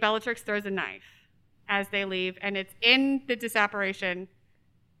 And Bellatrix throws a knife as they leave. And it's in the disapparition.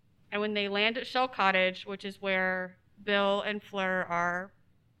 And when they land at Shell Cottage, which is where Bill and Fleur are,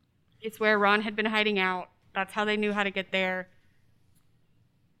 it's where Ron had been hiding out. That's how they knew how to get there.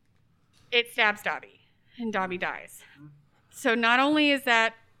 It stabs Dobby. And Dobby dies. So not only is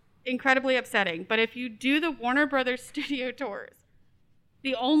that incredibly upsetting, but if you do the Warner Brothers studio tours,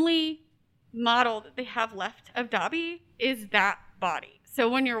 the only model that they have left of Dobby is that body. So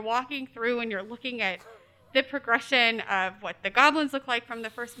when you're walking through and you're looking at the progression of what the goblins look like from the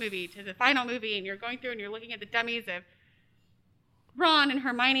first movie to the final movie, and you're going through and you're looking at the dummies of Ron and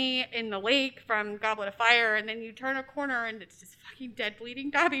Hermione in the lake from Goblet of Fire, and then you turn a corner and it's just fucking dead bleeding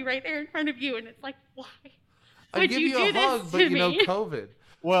Dobby right there in front of you, and it's like, why I'd would give you you do a hug, this but to you know, me? COVID.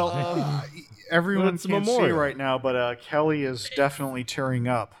 Well, everyone it's a can't see memorial. right now, but Kelly is definitely tearing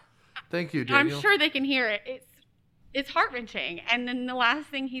up. Thank you, I'm Daniel. sure they can hear it. It's heart-wrenching. And then the last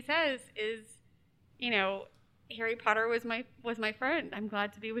thing he says is, you know, Harry Potter was my friend. I'm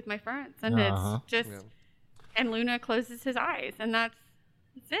glad to be with my friends. And it's just and Luna closes his eyes, and that's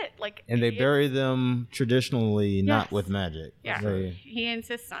it. Like, And they it's- bury them traditionally, not Yes. with magic. Yeah, They- he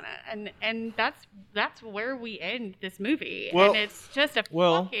insists on it, and that's where we end this movie. Well- and it's just a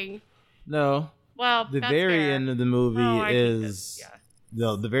well, fucking no, well. the that's very fair. end of the movie Oh, I think is that's-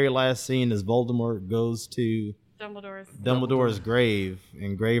 yeah. the very last scene is Voldemort goes to Dumbledore's grave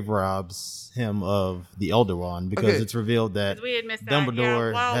and grave robs him of the Elder Wand because Okay. it's revealed that 'Cause we had missed that.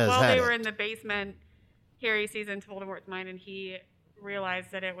 Dumbledore yeah, has while had they were it. in the basement, Harry sees into Voldemort's mind, and he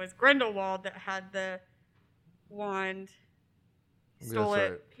realized that it was Grindelwald that had the wand. He stole That's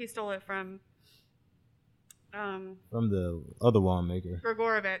it. right. He stole it from from the other wand maker.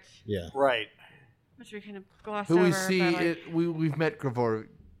 Grigorovich, Yeah. Right. which we kind of glossed Who over. we see, but, like, we've met Gravor,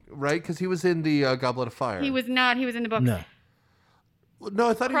 right? Because he was in the Goblet of Fire. he was not. He was in the book. No. No,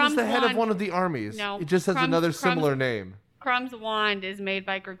 I thought he was Crum's the head of wand- one of the armies. No, It just has Crum's- another Crum's- similar name. Crum's wand is made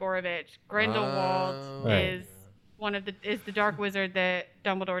by Grigorovich. Grindelwald Oh. Right. is the dark wizard that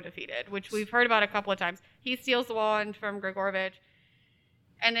Dumbledore defeated, which we've heard about a couple of times. He steals the wand from Grigorovich,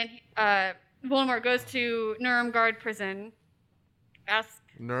 and then Voldemort goes to Nuremberg prison. Asks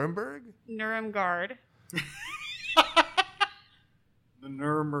Nuremberg? Nuremberg. The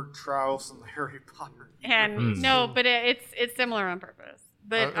Nuremberg trials in the Harry Potter. And no, but it's similar on purpose.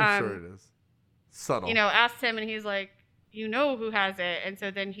 But I'm sure it is. Subtle. you know, asks him, and he's like, "You know who has it?" And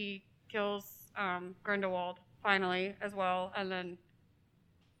so then he kills Grindelwald finally as well, and then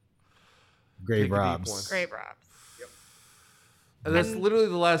Grave Take a deep robs. one. Grave robs. And that's And- literally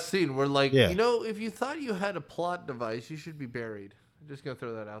the last scene where, like, Yeah. you know, if you thought you had a plot device, you should be buried. I'm just going to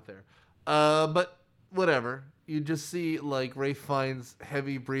throw that out there. But whatever. You just see, like, Rafe finds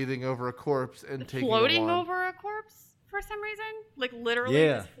heavy breathing over a corpse and taking Floating a wand. over a corpse for some reason, like literally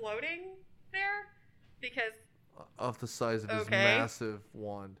Yeah. just floating there, because Of the size of his Okay. massive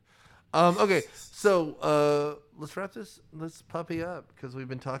wand. Okay, so let's wrap this puppy up because we've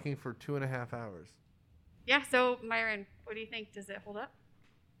been talking for 2.5 hours. yeah. So Myron, what do you think? Does it hold up?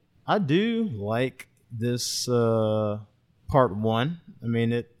 I do like this part one. I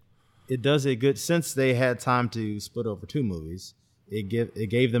mean, it does a good since they had time to split over two movies. It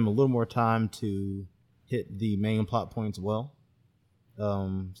gave them a little more time to hit the main plot points well.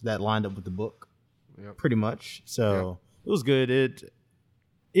 So that lined up with the book, Yep. pretty much. So it was good.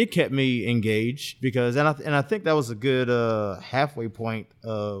 It kept me engaged because and I think that was a good halfway point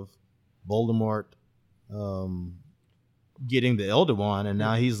of Voldemort getting the Elder Wand, and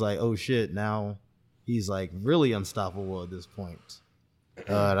now he's like, oh shit, now he's like really unstoppable at this point.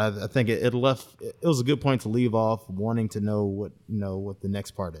 I think it left. It was a good point to leave off, wanting to know what the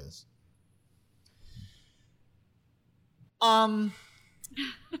next part is.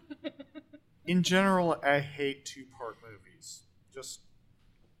 In general, I hate two-part movies.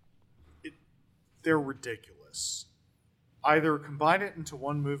 They're ridiculous. Either combine it into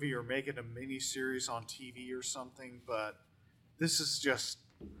one movie or make it a mini-series on TV or something, but this is just...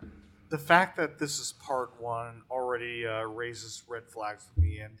 The fact that this is part one already raises red flags with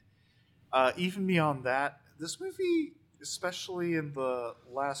me, and even beyond that, this movie, especially in the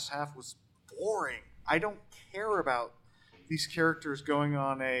last half, was boring. I don't care about these characters going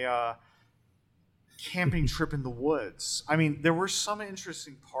on a camping trip in the woods. I mean, there were some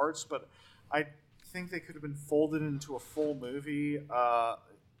interesting parts, but I think they could have been folded into a full movie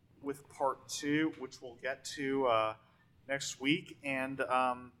with part two, which we'll get to next week, and...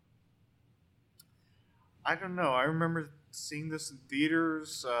 I don't know. I remember seeing this in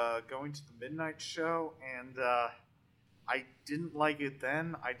theaters, going to the midnight show, and I didn't like it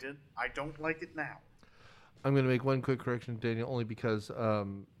then. I don't like it now. I'm going to make one quick correction, Daniel, only because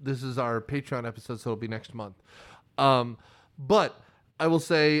this is our Patreon episode, so it'll be next month. But I will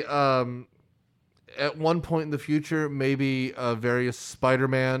say, at one point in the future, maybe various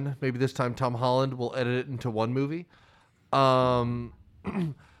Spider-Man, maybe this time Tom Holland, will edit it into one movie.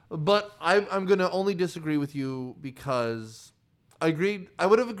 But I'm going to only disagree with you because I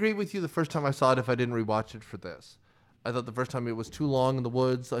would have agreed with you the first time I saw it if I didn't rewatch it for this. I thought the first time it was too long in the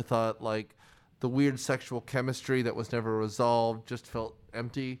woods. I thought like the weird sexual chemistry that was never resolved just felt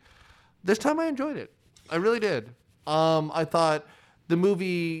empty. This time I enjoyed it. I really did. I thought the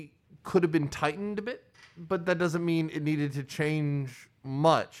movie could have been tightened a bit, but that doesn't mean it needed to change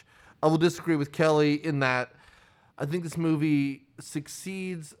much. I will disagree with Kelly in that I think this movie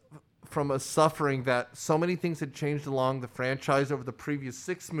succeeds from a suffering that so many things had changed along the franchise over the previous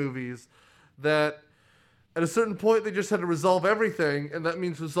 6 movies that at a certain point they just had to resolve everything, and that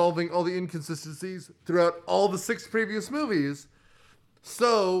means resolving all the inconsistencies throughout all the 6 previous movies.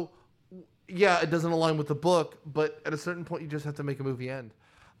 So, yeah, it doesn't align with the book, but at a certain point you just have to make a movie end.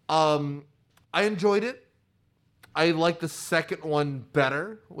 I enjoyed it. I like the second one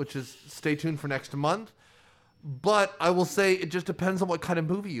better, which is stay tuned for next month. But I will say it just depends on what kind of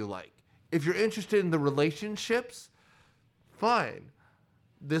movie you like. If you're interested in the relationships, fine.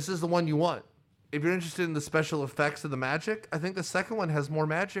 This is the one you want. If you're interested in the special effects of the magic, I think the second one has more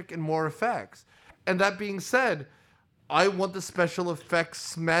magic and more effects. And that being said, I want the special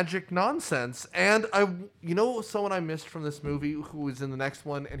effects magic nonsense. And someone I missed from this movie who is in the next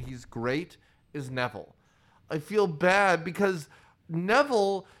one and he's great is Neville. I feel bad because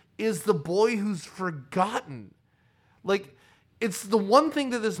Neville is the boy who's forgotten. Like, it's the one thing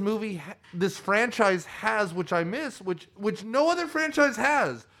that this movie, this franchise has, which I miss, which no other franchise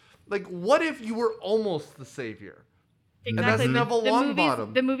has. Like, what if you were almost the savior? Exactly. And that's Neville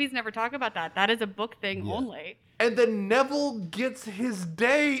Longbottom. The movies never talk about that. That is a book thing only. And then Neville gets his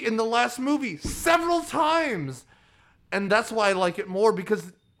day in the last movie several times. And that's why I like it more,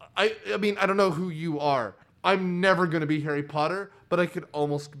 because I mean, I don't know who you are. I'm never going to be Harry Potter, but I could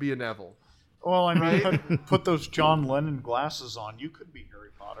almost be a Neville. Well, I mean, put those John Lennon glasses on. You could be Harry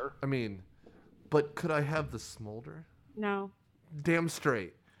Potter. I mean, but could I have the smolder? No. Damn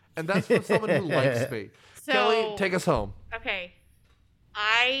straight. And that's for someone who likes me. So, Kelly, take us home. Okay.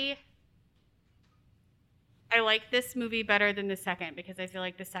 I like this movie better than the second because I feel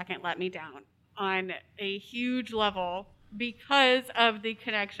like the second let me down on a huge level because of the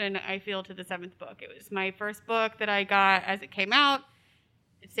connection I feel to the 7th book. It was my first book that I got as it came out.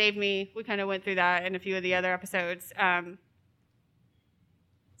 It saved me. We kind of went through that in a few of the other episodes.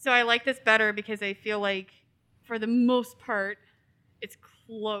 So I like this better because I feel like, for the most part, it's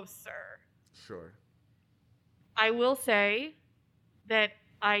closer. Sure. I will say that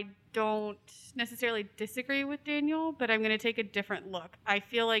I don't necessarily disagree with Daniel, but I'm going to take a different look. I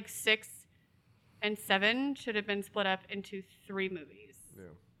feel like 6 and 7 should have been split up into 3 movies. Yeah.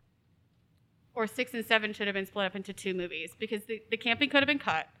 Or 6 and 7 should have been split up into 2 movies because the camping could have been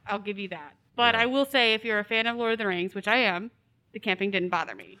cut. I'll give you that. But I will say, if you're a fan of Lord of the Rings, which I am, the camping didn't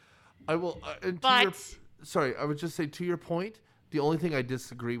bother me. I will. Sorry, I would just say, to your point, the only thing I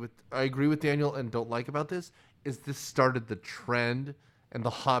agree with Daniel and don't like about this is this started the trend, and The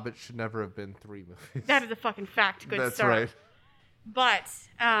Hobbit should never have been 3 movies. That is a fucking fact. Good That's start. right. But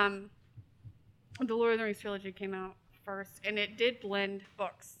the Lord of the Rings trilogy came out first, and it did blend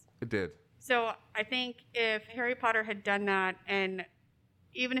books. It did. So I think if Harry Potter had done that, and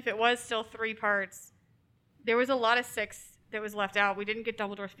even if it was still 3 parts, there was a lot of 6 that was left out. We didn't get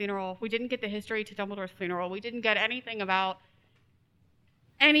Dumbledore's funeral. We didn't get the history to Dumbledore's funeral. We didn't get anything about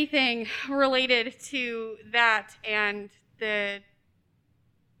anything related to that and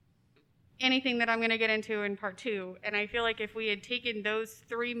anything that I'm going to get into in part 2. And I feel like if we had taken those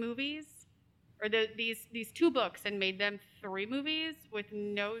 3 movies or these 2 books and made them 3 movies with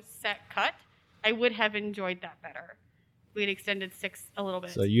no set cut, I would have enjoyed that better. We had extended 6 a little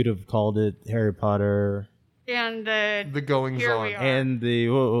bit. So you'd have called it Harry Potter And the goings here on. we are. and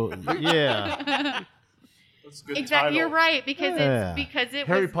the yeah. That's a good Exactly, title. you're right because Yeah. it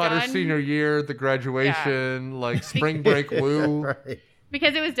Harry was Potter done, senior year, the graduation, like spring break woo. Right.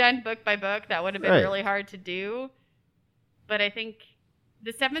 because it was done book by book. That would have been Right. really hard to do. But I think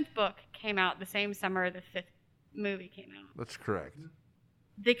the 7th book came out the same summer the 5th movie came out. That's correct.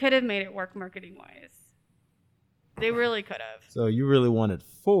 They could have made it work marketing wise. They really could have. So you really wanted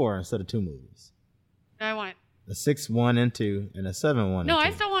 4 instead of 2 movies. I want A 6, 1, and 2, and a 7, 1, no. and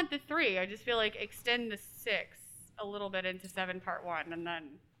 2. I still want the 3. I just feel like extend the 6 a little bit into 7 part 1, and then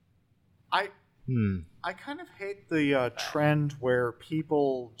I kind of hate the trend where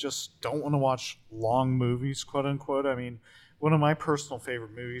people just don't want to watch long movies, quote unquote. I mean, one of my personal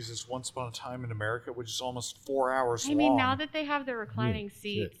favorite movies is Once Upon a Time in America, which is almost 4 hours long. I mean, now that they have the reclining shit.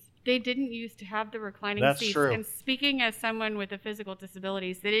 seats, they didn't used to have the reclining That's seats. true. And speaking as someone with a physical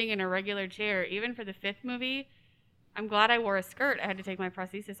disability, sitting in a regular chair, even for the 5th movie, I'm glad I wore a skirt. I had to take my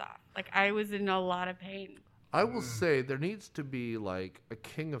prosthesis off. Like, I was in a lot of pain. I will say there needs to be like a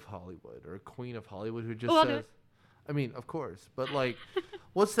king of Hollywood or a queen of Hollywood who just Oh, I'll do says, I mean, of course, but like,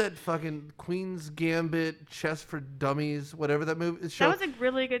 what's that fucking Queen's Gambit, Chess for Dummies, whatever that movie show? That was a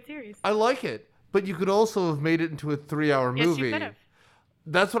really good series. I like it, but you could also have made it into a 3-hour Yes, movie. you could have.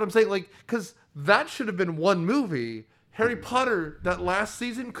 That's what I'm saying. Like, because that should have been one movie. Harry Potter, that last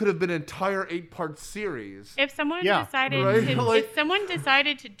season could have been an entire 8-part series. If someone Yeah, decided right? to, Like- if someone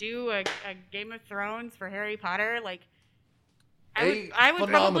decided to do a Game of Thrones for Harry Potter, like I would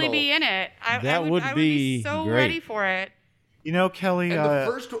probably Phenomenal. be in it. I That would be be so great. ready for it. You know, Kelly, And the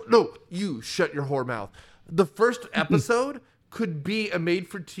first no, you shut your whore mouth. The first episode could be a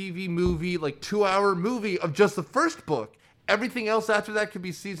made-for-TV movie, like 2-hour movie of just the first book. Everything else after that could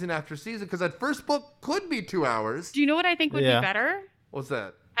be season after season because that first book could be 2 hours. Do you know what I think would Yeah. be better? What's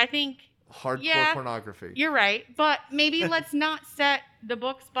that? I think Hardcore Yeah. pornography. you're right, but maybe let's not set the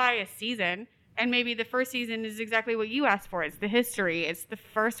books by a season. And maybe the first season is exactly what you asked for. It's the history. It's the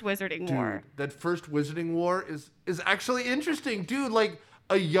first Wizarding War. Dude, that first Wizarding War is actually interesting, dude. Like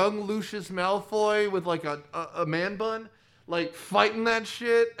a young Lucius Malfoy with like a man bun, like fighting that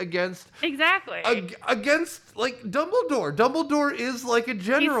shit against Exactly. against like Dumbledore. Dumbledore is like a He's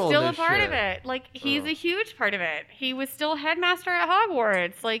general. still in a this part shit. of it. Like, he's Ugh. a huge part of it. He was still headmaster at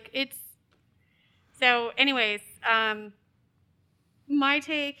Hogwarts. Like, it's... So, anyways, my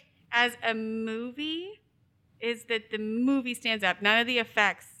take as a movie is that the movie stands up. None of the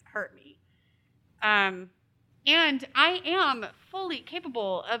effects hurt me. And I am fully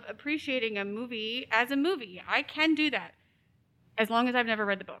capable of appreciating a movie as a movie. I can do that. As long as I've never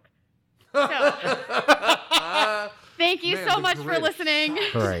read the book. So, thank you Man, so the much for Grinch. listening.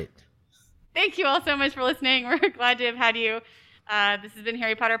 Right. Thank you all so much for listening. We're glad to have had you. This has been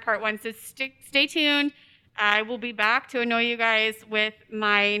Harry Potter Part 1, so stay tuned. I will be back to annoy you guys with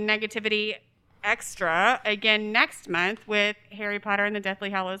my negativity extra again next month with Harry Potter and the Deathly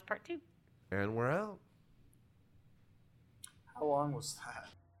Hallows Part 2. And we're out. how long was that?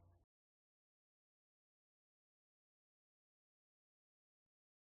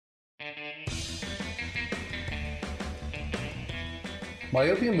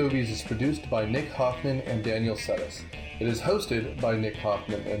 Myopia Movies is produced by Nick Hoffman and Daniel Settis. It is hosted by Nick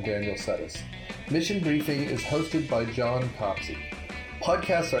Hoffman and Daniel Settis. Mission Briefing is hosted by John Copsey.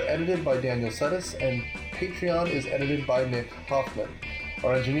 Podcasts are edited by Daniel Settis, and Patreon is edited by Nick Hoffman.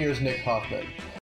 Our engineer is Nick Hoffman.